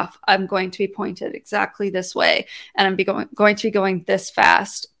take off, I'm going to be pointed exactly this way. And I'm going to be going this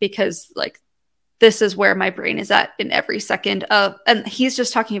fast because like, this is where my brain is at in every second of, and he's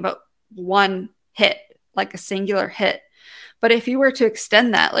just talking about one hit, like a singular hit. But if you were to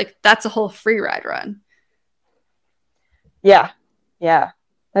extend that, like that's a whole free ride run. Yeah.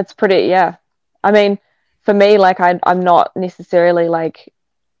 That's pretty, yeah. I mean, for me, like I'm not necessarily like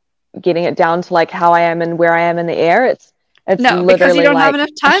getting it down to like how I am and where I am in the air. It's no, because you don't have enough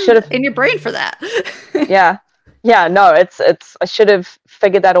time in your brain for that. yeah. No, it's I should have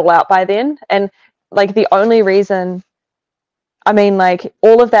figured that all out by then. And like the only reason, I mean, like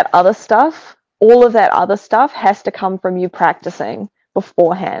all of that other stuff has to come from you practicing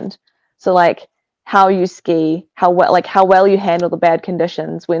beforehand. So like how you ski, how well you handle the bad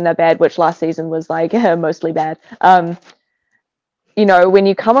conditions when they're bad, which last season was like mostly bad. When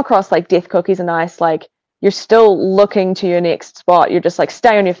you come across like death cookies and ice, like you're still looking to your next spot. You're just like,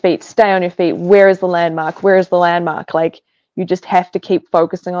 stay on your feet, stay on your feet. Where is the landmark? Where is the landmark? Like, you just have to keep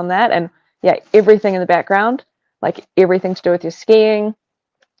focusing on that. And yeah, everything in the background, like everything to do with your skiing,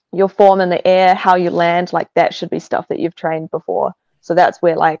 your form in the air, how you land, like that should be stuff that you've trained before. So that's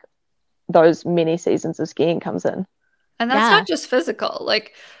where like those many seasons of skiing comes in. And that's not just physical.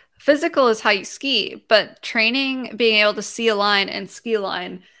 Like, physical is how you ski, but training, being able to see a line and ski a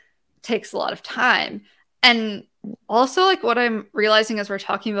line takes a lot of time. And also, like, what I'm realizing as we're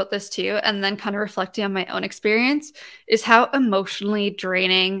talking about this too, and then kind of reflecting on my own experience, is how emotionally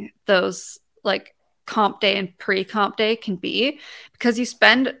draining those like comp day and pre-comp day can be, because you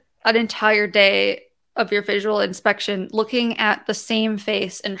spend an entire day of your visual inspection looking at the same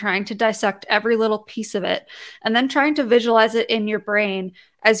face and trying to dissect every little piece of it, and then trying to visualize it in your brain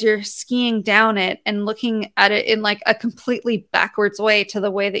as you're skiing down it and looking at it in like a completely backwards way to the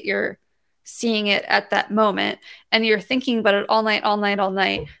way that you're seeing it at that moment. And you're thinking about it all night, all night, all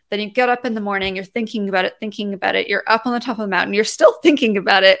night. Then you get up in the morning, you're thinking about it. You're up on the top of the mountain, you're still thinking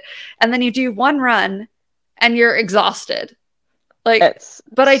about it. And then you do one run and you're exhausted. Like,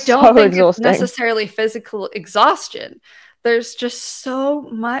 but I don't think it's necessarily physical exhaustion. There's just so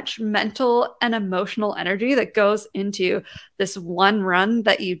much mental and emotional energy that goes into this one run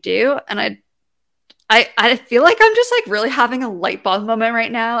that you do. And I feel like I'm just like really having a light bulb moment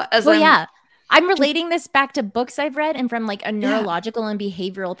right now as I'm relating this back to books I've read, and from like a neurological and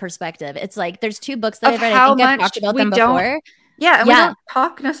behavioral perspective. It's like there's two books that I've read. I think I've talked about them before. Yeah, and we don't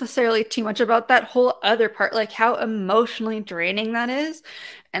talk necessarily too much about that whole other part, like how emotionally draining that is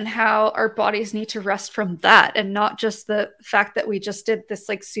and how our bodies need to rest from that, and not just the fact that we just did this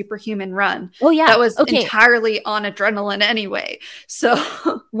like superhuman run. Oh yeah. That was entirely on adrenaline anyway. So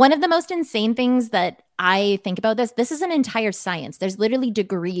one of the most insane things that I think about this is an entire science. There's literally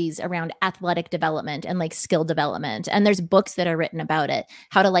degrees around athletic development and like skill development. And there's books that are written about it,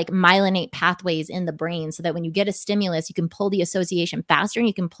 how to like myelinate pathways in the brain so that when you get a stimulus, you can pull the association faster and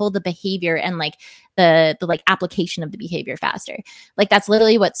you can pull the behavior and like the like application of the behavior faster. Like that's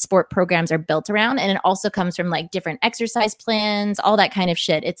literally what sport programs are built around. And it also comes from like different exercise plans, all that kind of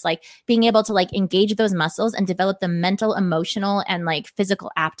shit. It's like being able to like engage those muscles and develop the mental, emotional, and like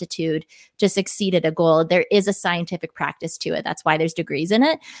physical aptitude to succeed at a goal. There is a scientific practice to it. That's why there's degrees in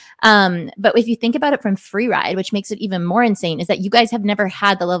it. But if you think about it from free ride, which makes it even more insane, is that you guys have never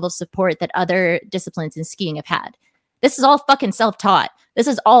had the level of support that other disciplines in skiing have had. This is all fucking self-taught. This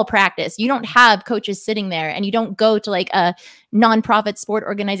is all practice. You don't have coaches sitting there, and you don't go to like a nonprofit sport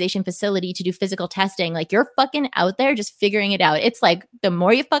organization facility to do physical testing. Like, you're fucking out there just figuring it out. It's like the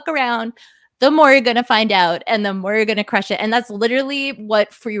more you fuck around, the more you're going to find out and the more you're going to crush it. And that's literally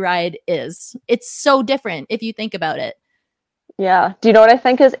what free ride is. It's so different if you think about it. Yeah. Do you know what I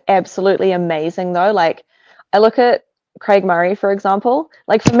think is absolutely amazing though? Like, I look at Craig Murray, for example.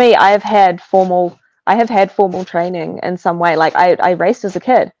 Like, for me, I have had formal training in some way. Like, I raced as a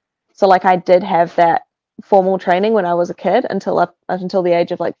kid. So like I did have that formal training when I was a kid until the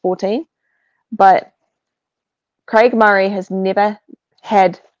age of like 14. But Craig Murray has never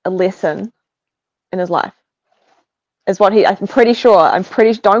had a lesson in his life. Is what I'm pretty sure,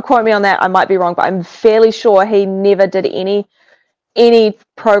 don't quote me on that, I might be wrong, but I'm fairly sure he never did any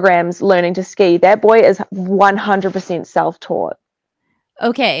programs learning to ski. That boy is 100% self-taught.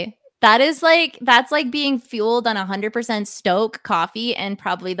 Okay. That's like being fueled on 100% Stoke coffee and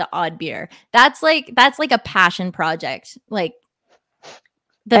probably the odd beer. That's like a passion project. Like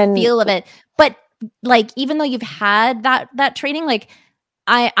the feel of it. But like, even though you've had that training, like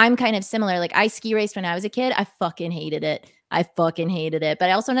I'm kind of similar. Like, I ski raced when I was a kid. I fucking hated it. But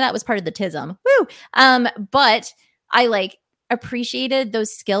I also know that was part of the TISM. Woo! But I like appreciated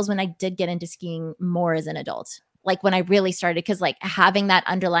those skills when I did get into skiing more as an adult. Like when I really started, because like having that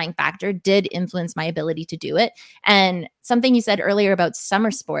underlying factor did influence my ability to do it. And something you said earlier about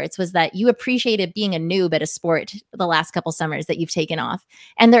summer sports was that you appreciated being a noob at a sport the last couple summers that you've taken off.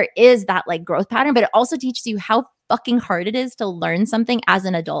 And there is that like growth pattern, but it also teaches you how fucking hard it is to learn something as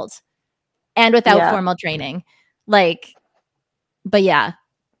an adult and without formal training. Like, but yeah.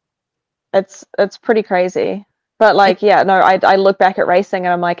 It's pretty crazy. But like, I look back at racing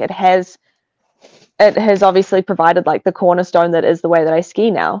and I'm like, it has obviously provided like the cornerstone that is the way that I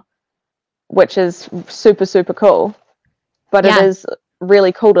ski now, which is super, super cool. But it is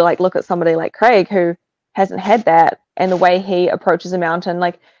really cool to like look at somebody like Craig who hasn't had that, and the way he approaches a mountain.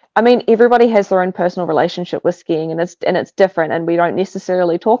 Like, I mean, everybody has their own personal relationship with skiing, and it's different, and we don't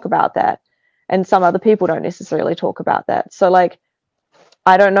necessarily talk about that. And some other people don't necessarily talk about that. So like,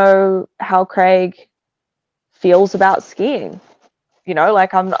 I don't know how Craig feels about skiing. you know,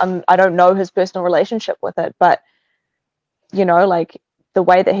 like I don't know his personal relationship with it, but you know, like the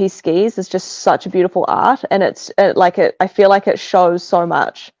way that he skis is just such a beautiful art, and I feel like it shows so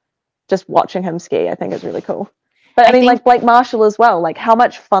much just watching him ski. I think it's really cool. But I mean, like Blake Marshall as well, like how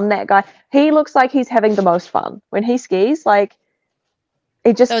much fun that guy, he looks like he's having the most fun when he skis. Like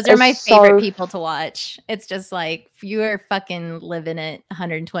it just, those are my favorite people to watch. It's just like, you are fucking living it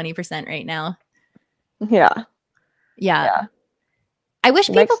 120% right now. Yeah. I wish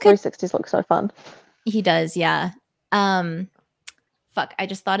people could. 360s look so fun. He does, yeah. Fuck, I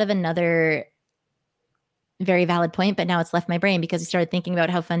just thought of another very valid point, but now it's left my brain because I started thinking about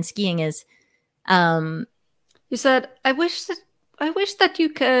how fun skiing is. You said, I wish that you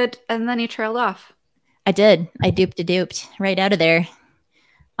could, and then you trailed off. I did. I duped right out of there.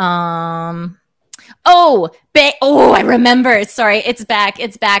 I remember. Sorry, it's back.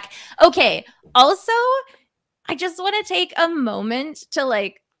 Okay. Also, I just want to take a moment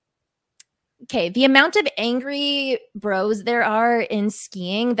to the amount of angry bros there are in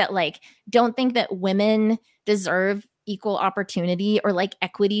skiing that don't think that women deserve equal opportunity or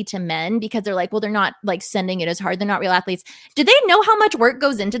equity to men because they're well, they're not sending it as hard. They're not real athletes. Do they know how much work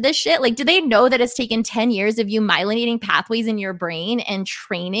goes into this shit? Do they know that it's taken 10 years of you myelinating pathways in your brain and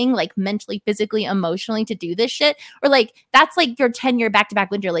training mentally, physically, emotionally to do this shit? Or that's your 10-year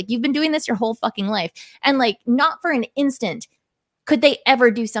back-to-back winter. You've been doing this your whole fucking life. And not for an instant could they ever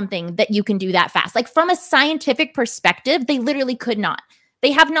do something that you can do that fast. From a scientific perspective, they literally could not.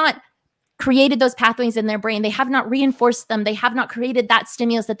 They have not created those pathways in their brain. They have not reinforced them. They have not created that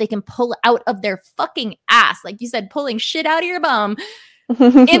stimulus that they can pull out of their fucking ass. Like you said, pulling shit out of your bum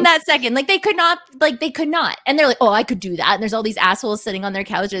in that second. They could not. And they're oh, I could do that. And there's all these assholes sitting on their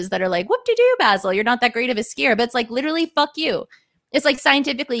couches that are whoop-de-doo, Basil. You're not that great of a skier. But it's literally, fuck you. It's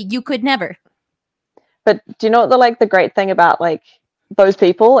scientifically, you could never. But do you know what the great thing about those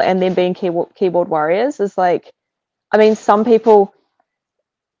people and them being keyboard warriors is I mean, some people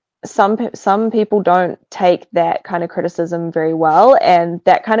don't take that kind of criticism very well, and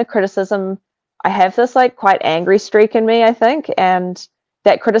that kind of criticism, I have this quite angry streak in me, I think, and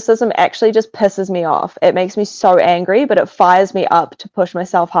that criticism actually just pisses me off. It makes me so angry, but it fires me up to push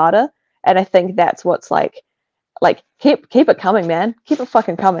myself harder, and I think that's what's keep it coming, man. Keep it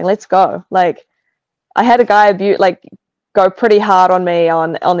fucking coming. Let's go. I had a guy go pretty hard on me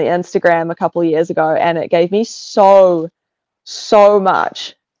on the Instagram a couple of years ago, and it gave me so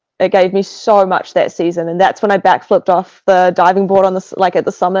much. It gave me so much that season, and that's when I backflipped off the diving board on the at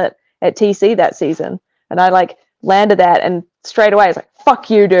the summit at TC that season, and I landed that, and straight away I was fuck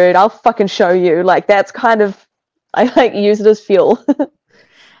you, dude, I'll fucking show you. That's kind of, I use it as fuel.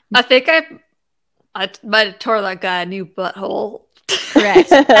 I think I might have tore that guy a new butthole. Correct.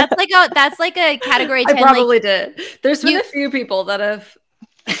 That's a category 10. I probably did. There's been a few people that have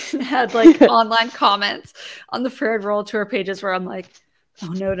had online comments on the Freeride World Tour pages where I'm oh,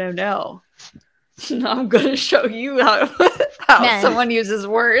 no. I'm going to show you how someone uses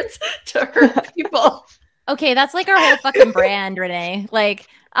words to hurt people. Okay, that's our whole fucking brand, Renee.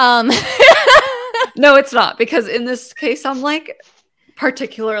 No, it's not, because in this case, I'm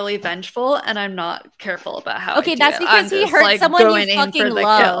particularly vengeful, and I'm not careful about how. Okay, that's because he hurt someone you fucking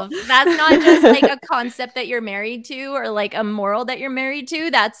love. That's not just a concept that you're married to or a moral that you're married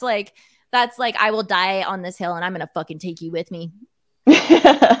to. That's I will die on this hill and I'm gonna fucking take you with me.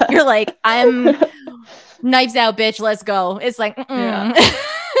 You're I'm knives out, bitch. Let's go. It's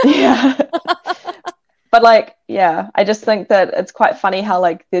yeah. But yeah, I just think that it's quite funny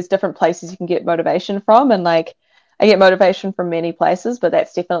how there's different places you can get motivation from, and I get motivation from many places, but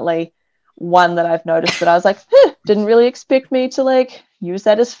that's definitely one that I've noticed that I was didn't really expect me to use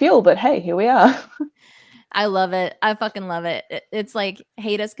that as fuel, but hey, here we are. I love it. I fucking love it. It's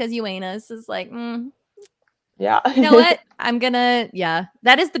hate us because you ain't us. It's yeah. You know what?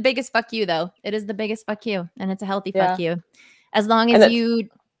 That is the biggest fuck you, though. It is the biggest fuck you, and it's a healthy fuck you. As long as you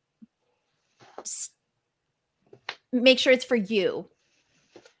make sure it's for you.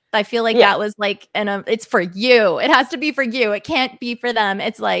 I feel that was it's for you. It has to be for you. It can't be for them.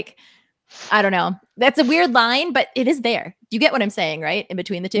 It's I don't know. That's a weird line, but it is there. You get what I'm saying, right? In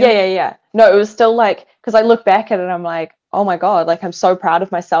between the two. Yeah. No, it was still because I look back at it and I'm oh my God, I'm so proud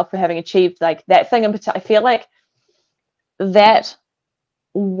of myself for having achieved that thing in particular. I feel that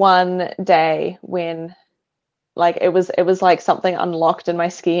one day when it was something unlocked in my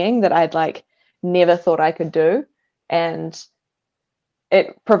skiing that I'd never thought I could do, and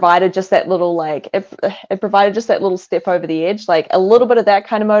it provided just that little it provided just that little step over the edge, a little bit of that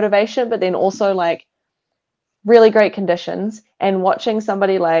kind of motivation, but then also really great conditions, and watching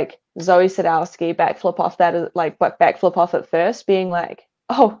somebody like Zoe Sadowski backflip off that, like backflip off at first, being like,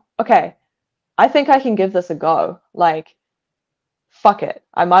 oh, okay, I think I can give this a go. Like, fuck it.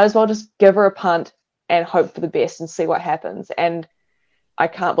 I might as well just give her a punt and hope for the best and see what happens. And I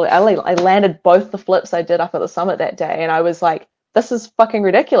can't believe I landed both the flips I did up at the summit that day, and I was like, this is fucking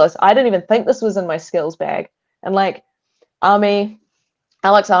ridiculous. I didn't even think this was in my skills bag. And like Army,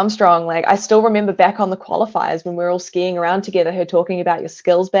 Alex Armstrong, like I still remember back on the qualifiers when we were all skiing around together, her talking about your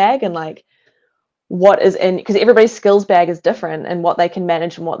skills bag and like what is in, because everybody's skills bag is different and what they can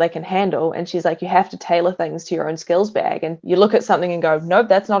manage and what they can handle. And she's like, you have to tailor things to your own skills bag. And you look at something and go, nope,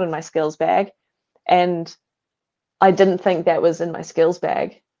 that's not in my skills bag. And I didn't think that was in my skills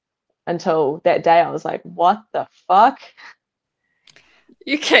bag until that day. I was like, what the fuck?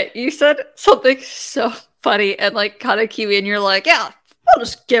 You said something so funny and like kind of Kiwi, and you're like, yeah, I'll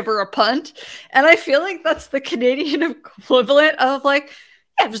just give her a punt. And I feel like that's the Canadian equivalent of like,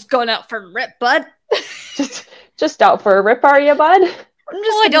 yeah, I'm just going out for a rip, bud. just out for a rip, are you, bud? I'm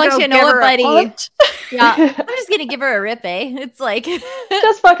just don't you know it, buddy? Yeah, I'm just gonna give her a rip, eh? It's like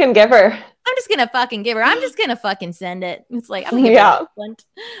just fucking give her. I'm just gonna fucking give her. I'm just gonna fucking send it. It's like I'm gonna give her a punt.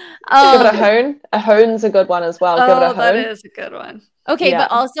 Give it a hone. A hone's a good one as well. Give it a hone. That is a good one. Okay, but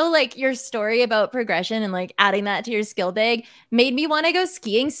also like your story about progression and like adding that to your skill bag made me want to go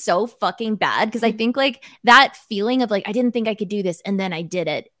skiing so fucking bad, because I think like that feeling of like I didn't think I could do this and then I did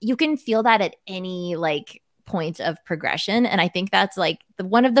it. You can feel that at any like point of progression, and I think that's like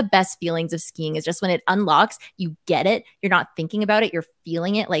one of the best feelings of skiing is just when it unlocks, you get it, you're not thinking about it, you're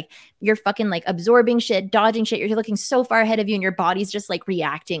feeling it, like you're fucking like absorbing shit, dodging shit, you're looking so far ahead of you and your body's just like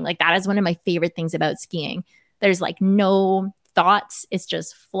reacting. Like that is one of my favorite things about skiing. There's like no thoughts, it's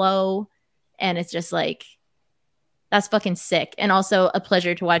just flow, and it's just like that's fucking sick, and also a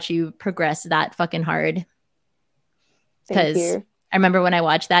pleasure to watch you progress that fucking hard. Because I remember when I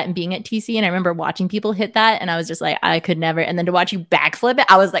watched that and being at TC, and I remember watching people hit that, and I was just like, I could never. And then to watch you backflip it,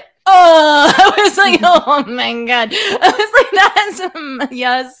 I was like, oh, I was like, oh my god, I was like, that's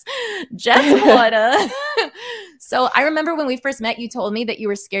yes, just water. So I remember when we first met, you told me that you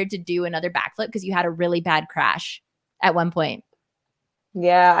were scared to do another backflip because you had a really bad crash at one point.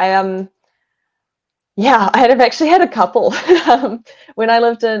 Yeah, I've actually had a couple. When I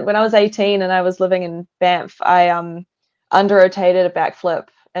was 18 and I was living in Banff, I under-rotated a backflip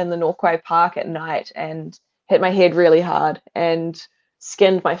in the Norquay Park at night and hit my head really hard and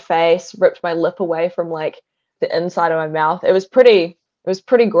skinned my face, ripped my lip away from like the inside of my mouth. It was pretty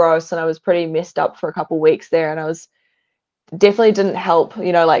gross, and I was pretty messed up for a couple weeks there, and I was definitely didn't help,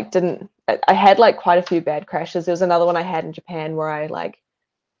 I had like quite a few bad crashes. There was another one I had in Japan where I like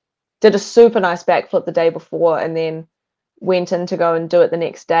did a super nice backflip the day before and then went in to go and do it the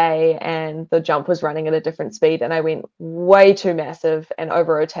next day, and the jump was running at a different speed and I went way too massive and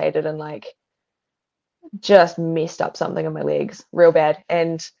over rotated and like just messed up something in my legs real bad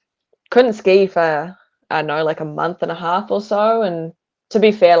and couldn't ski for I don't know, like a month and a half or so. And to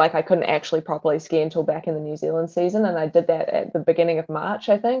be fair, like I couldn't actually properly ski until back in the New Zealand season, and I did that at the beginning of March,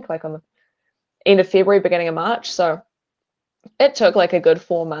 I think, like on the end of February, beginning of March. So it took like a good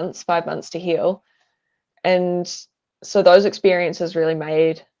 5 months to heal. And so those experiences really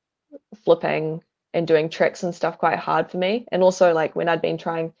made flipping and doing tricks and stuff quite hard for me. And also like when I'd been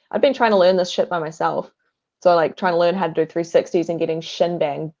trying to learn this shit by myself. So like trying to learn how to do 360s and getting shin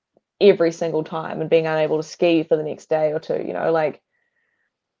banged every single time and being unable to ski for the next day or two, like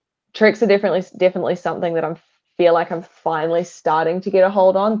tricks are definitely something that I feel like I'm finally starting to get a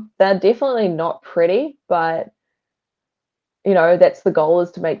hold on. They're definitely not pretty, but that's the goal,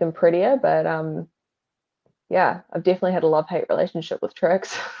 is to make them prettier. But yeah, I've definitely had a love-hate relationship with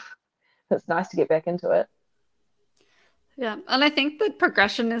tricks. It's nice to get back into it. Yeah, and I think the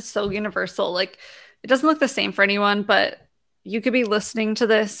progression is so universal. Like it doesn't look the same for anyone, but you could be listening to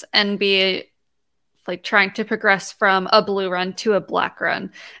this and be like trying to progress from a blue run to a black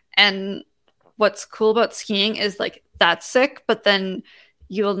run. And what's cool about skiing is like that's sick, but then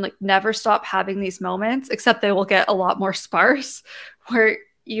you'll like never stop having these moments, except they will get a lot more sparse, where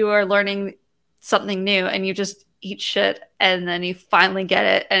you are learning something new and you just eat shit and then you finally get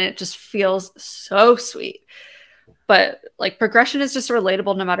it and it just feels so sweet. But like progression is just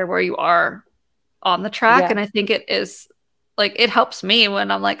relatable no matter where you are on the track. Yeah. And I think it is like, it helps me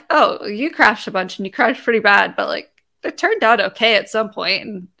when I'm like, oh, you crashed a bunch and you crashed pretty bad, but like it turned out okay at some point,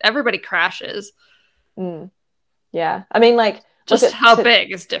 and everybody crashes. Yeah. I mean, like, just how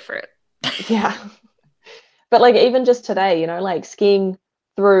big is different. Yeah. But like, even just today, like skiing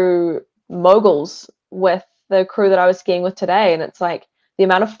through moguls with the crew that I was skiing with today. And it's like the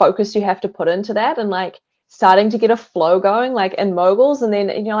amount of focus you have to put into that. And like starting to get a flow going, like in moguls, and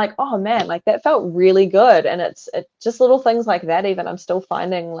then you're like, oh man, like that felt really good. And it's just little things like that. Even I'm still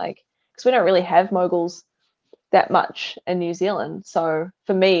finding, like, because we don't really have moguls that much in New Zealand, so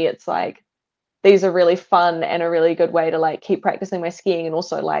for me it's like these are really fun and a really good way to like keep practicing my skiing, and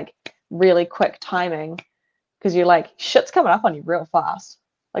also like really quick timing, because you're like, shit's coming up on you real fast.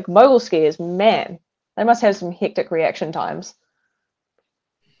 Like mogul skiers, man, they must have some hectic reaction times.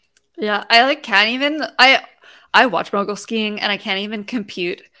 Yeah, I like can't even I watch mogul skiing and I can't even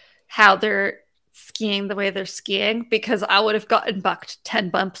compute how they're skiing the way they're skiing, because I would have gotten bucked 10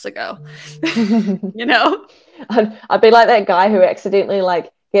 bumps ago. You know? I'd be like that guy who accidentally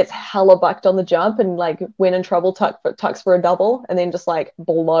like gets hella bucked on the jump and like when in trouble tucks for a double and then just like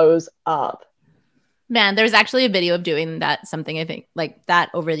blows up. Man, there's actually a video of doing that, something I think like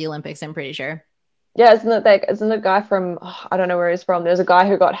that over the Olympics, I'm pretty sure. Yeah, isn't the guy from, I don't know where he's from. There's a guy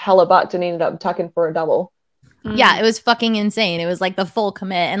who got hella bucked and ended up tucking for a double. Yeah, it was fucking insane. It was like the full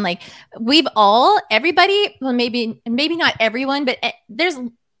commit. And like everybody, well, maybe not everyone, but there's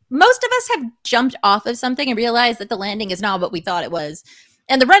most of us have jumped off of something and realized that the landing is not what we thought it was.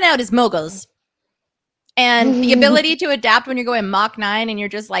 And the run out is moguls. And the ability to adapt when you're going Mach 9 and you're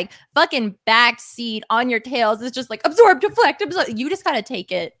just like fucking backseat on your tails is just like absorb, deflect, absorb. You just gotta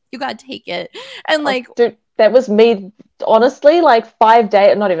take it. You gotta take it. And like, dude, that was me, honestly, like 5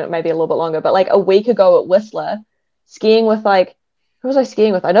 days, not even, maybe a little bit longer, but like a week ago at Whistler, skiing with like, who was I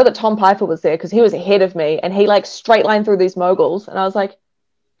skiing with? I know that Tom Piper was there because he was ahead of me and he like straight line through these moguls. And I was like,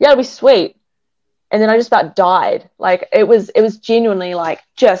 yeah, it'll be sweet. And then I just about died. Like it was genuinely like,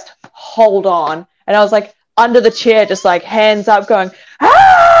 just hold on. And I was like under the chair, just like hands up going,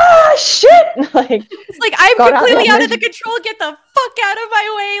 shit. Like it's like I'm completely out of the control. Get the fuck out of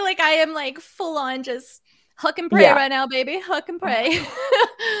my way. Like I am like full on just huck and pray right now, baby. Huck and pray.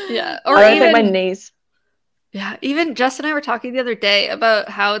 Yeah. Or I don't think my knees. Yeah. Even Jess and I were talking the other day about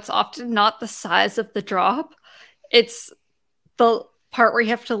how it's often not the size of the drop. It's the part where you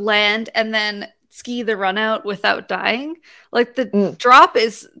have to land and then ski the run out without dying. Like the drop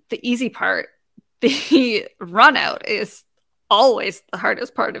is the easy part. The run out is always the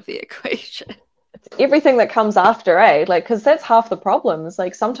hardest part of the equation. It's everything that comes after, like, because that's half the problem. It's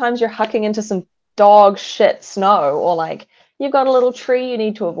like sometimes you're hucking into some dog shit snow, or like you've got a little tree you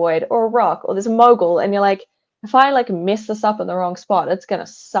need to avoid, or a rock, or there's a mogul, and you're like, if I like mess this up in the wrong spot, it's gonna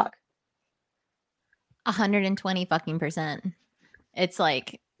suck. 120 fucking %. It's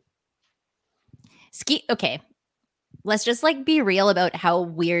like okay. Let's just like be real about how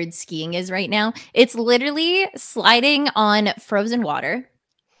weird skiing is right now. It's literally sliding on frozen water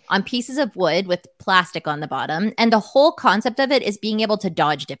on pieces of wood with plastic on the bottom. And the whole concept of it is being able to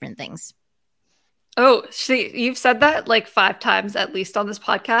dodge different things. Oh, see, you've said that like 5 times at least on this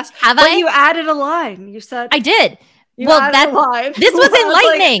podcast. Have I? You added a line. You said I did. That line. This was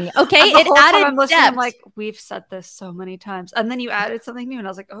enlightening. Like, okay, it added I'm listening, depth. I'm like, we've said this so many times, and then you added something new, and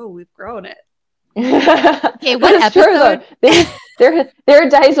I was like, oh, we've grown it. Okay, what That's episode? True, though. There are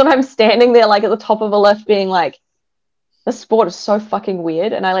days when I'm standing there like at the top of a lift being like, this sport is so fucking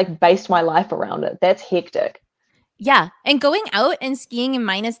weird, and I like based my life around it. That's hectic. Yeah, and going out and skiing in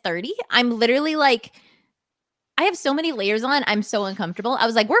 -30, I'm literally like, I have so many layers on, I'm so uncomfortable. I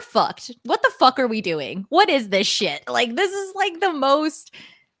was like, we're fucked. What the fuck are we doing? What is this shit? Like, this is like the most,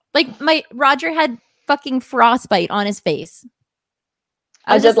 like Roger had fucking frostbite on his face.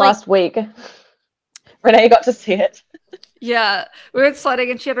 I did last week. Renee got to see it. Yeah, we were sledding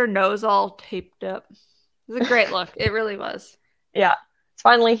and she had her nose all taped up. It was a great look. It really was. Yeah, it's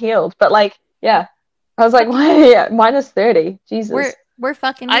finally healed. But like, yeah, I was like, why? Yeah, -30. Jesus, we're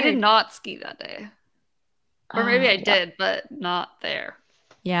fucking weird. I weird. did not ski that day, or maybe I did, but not there.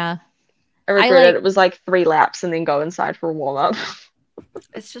 Yeah, I regret it. It was like 3 laps and then go inside for a warm up.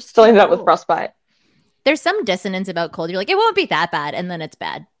 It's just still ended up with frostbite. There's some dissonance about cold. You're like, it won't be that bad, and then it's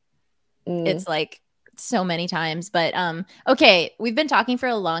bad. It's like so many times. But okay, we've been talking for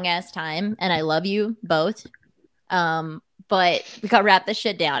a long ass time, and I love you both. But we gotta wrap this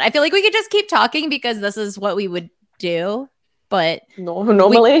shit down. I feel like we could just keep talking because this is what we would do. But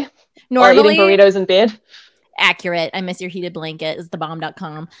normally, or eating burritos in bed. Accurate. I miss your heated blanket is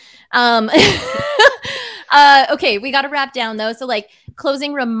thebomb.com. Okay, we got to wrap down though. So like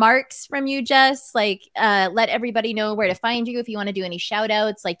closing remarks from you, Jess, like let everybody know where to find you if you want to do any shout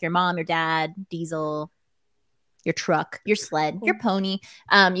outs, like your mom, your dad, Diesel, your truck, your sled, your pony.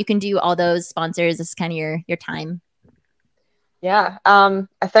 You can do all those sponsors. This is kind of your time. Yeah.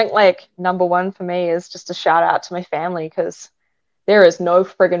 I think like number one for me is just a shout out to my family, because there is no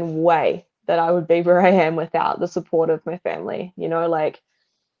friggin' way that I would be where I am without the support of my family. You know, like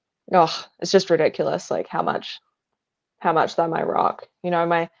oh, it's just ridiculous, like how much they might rock. You know,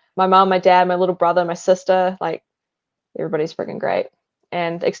 my mom, my dad, my little brother, my sister, like everybody's freaking great,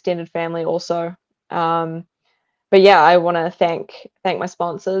 and extended family also. But yeah, I want to thank my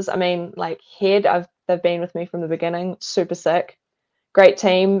sponsors. I mean, like Head, they've been with me from the beginning. Super sick, great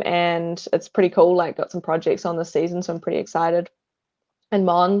team, and it's pretty cool. Like, got some projects on this season, so I'm pretty excited. And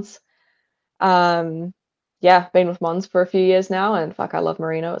Mons, yeah, been with Mons for a few years now, and fuck, I love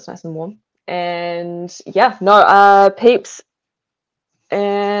Merino. It's nice and warm. And yeah, no, Peeps,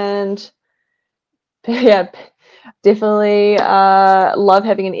 and yeah, definitely love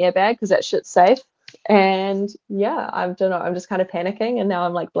having an airbag because that shit's safe. And yeah, I don't know, I'm just kind of panicking, and now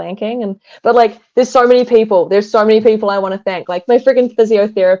I'm like blanking, but like there's so many people I want to thank. Like my freaking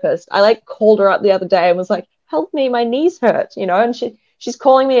physiotherapist, I like called her up the other day and was like, help me, my knees hurt, you know, and she's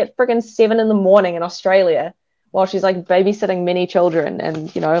calling me at freaking 7 a.m. in Australia while she's like babysitting mini children,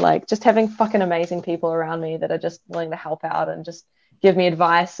 and you know, like just having fucking amazing people around me that are just willing to help out and just give me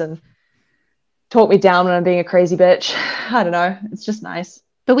advice and talk me down when I'm being a crazy bitch. I don't know, it's just nice.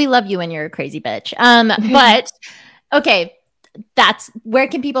 But we love you when you're a crazy bitch. But okay, that's where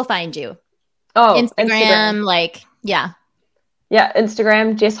can people find you? Oh, Instagram. Like, yeah,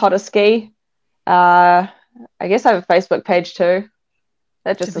 Instagram, Jess Hottaski. I guess I have a Facebook page too.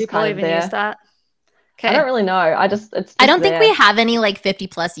 That just is kind of there. Use that? Okay. I don't really know. I don't think we have any like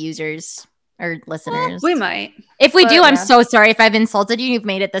 50+ users or listeners. We might. If we do, I'm so sorry if I've insulted you. You've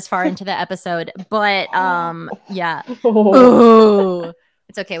made it this far into the episode. But yeah. Ooh.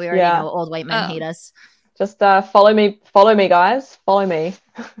 It's okay. We already know old white men hate us. Just follow me, guys. Follow me.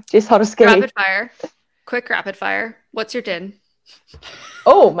 Jess Hottaski. Rapid fire. Quick rapid fire. What's your din?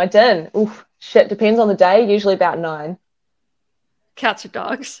 Oh, my din. Oof. Shit, depends on the day. Usually about 9. Cats or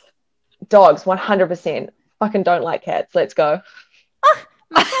dogs? Dogs, 100%. Fucking don't like cats. Let's go. Oh,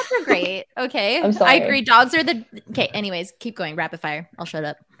 my cats are great. Okay. I'm sorry. I agree. Dogs are the... Okay, anyways, keep going. Rapid fire. I'll shut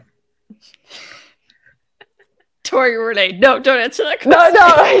up. Tori Renee, no, don't answer that question.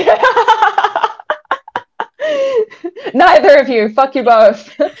 No. Neither of you. Fuck you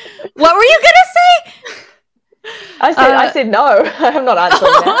both. What were you gonna say? I said no. I'm not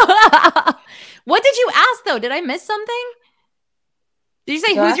answering that. What did you ask though? Did I miss something? Did you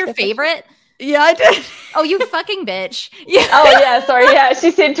say who's your favorite? Yeah, I did. Oh, you fucking bitch. Yeah. Oh yeah, sorry. Yeah,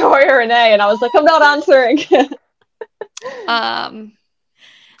 she said Tori Renee, and I was like, I'm not answering.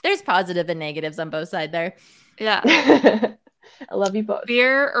 There's positive and negatives on both sides there. Yeah. I love you both.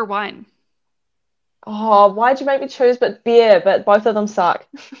 Beer or wine? Oh, why'd you make me choose beer? But both of them suck.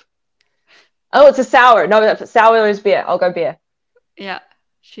 Oh, it's a sour. No, sour is beer. I'll go beer. Yeah.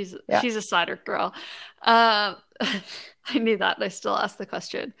 She's a cider girl. I knew that, and I still asked the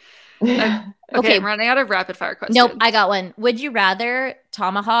question. Okay, I'm running out of rapid fire questions. Nope, I got one. Would you rather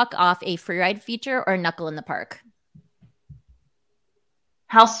tomahawk off a free ride feature or knuckle in the park?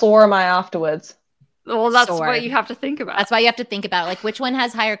 How sore am I afterwards? Well, that's what you have to think about. That's why you have to think about, like, which one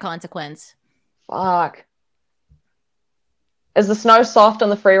has higher consequence? Fuck. Is the snow soft on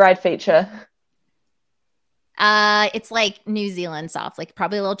the free ride feature? It's like New Zealand soft, like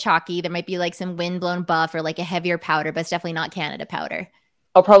probably a little chalky. There might be like some wind blown buff or like a heavier powder, but it's definitely not Canada powder.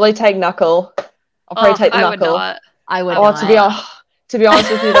 I'll probably take knuckle. I'll probably take the knuckle. I would not. To be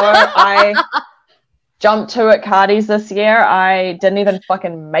honest with you though, I jumped 2 at Cardi's this year. I didn't even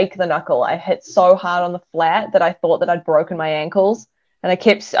fucking make the knuckle. I hit so hard on the flat that I thought that I'd broken my ankles. And I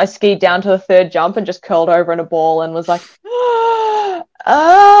skied down to the 3rd jump and just curled over in a ball and was like,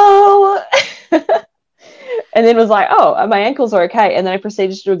 oh. And then was like, oh, my ankles are okay. And then I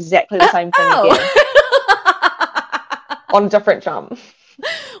proceeded to do exactly the same thing again. On a different jump.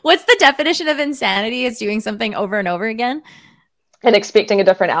 What's the definition of insanity? Is doing something over and over again? And expecting a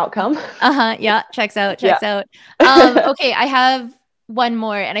different outcome. Yeah, checks out. Okay, I have one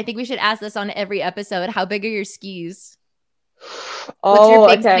more, and I think we should ask this on every episode. How big are your skis? What's your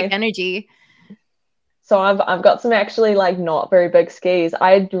big stick energy? So I've got some actually like not very big skis.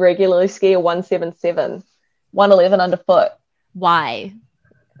 I regularly ski a 177, 111 underfoot. Why?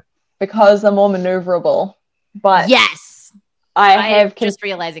 Because they're more maneuverable. But yes, I have just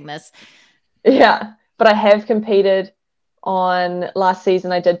realizing this. Yeah, but I have competed on last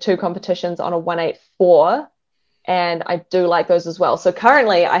season. I did 2 competitions on a 184, and I do like those as well. So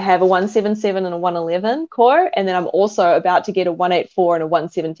currently I have a 177 and a 111 core, and then I'm also about to get a 184 and a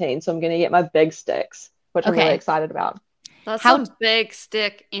 117. So I'm going to get my big sticks, which I'm really excited about. That's some big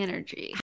stick energy.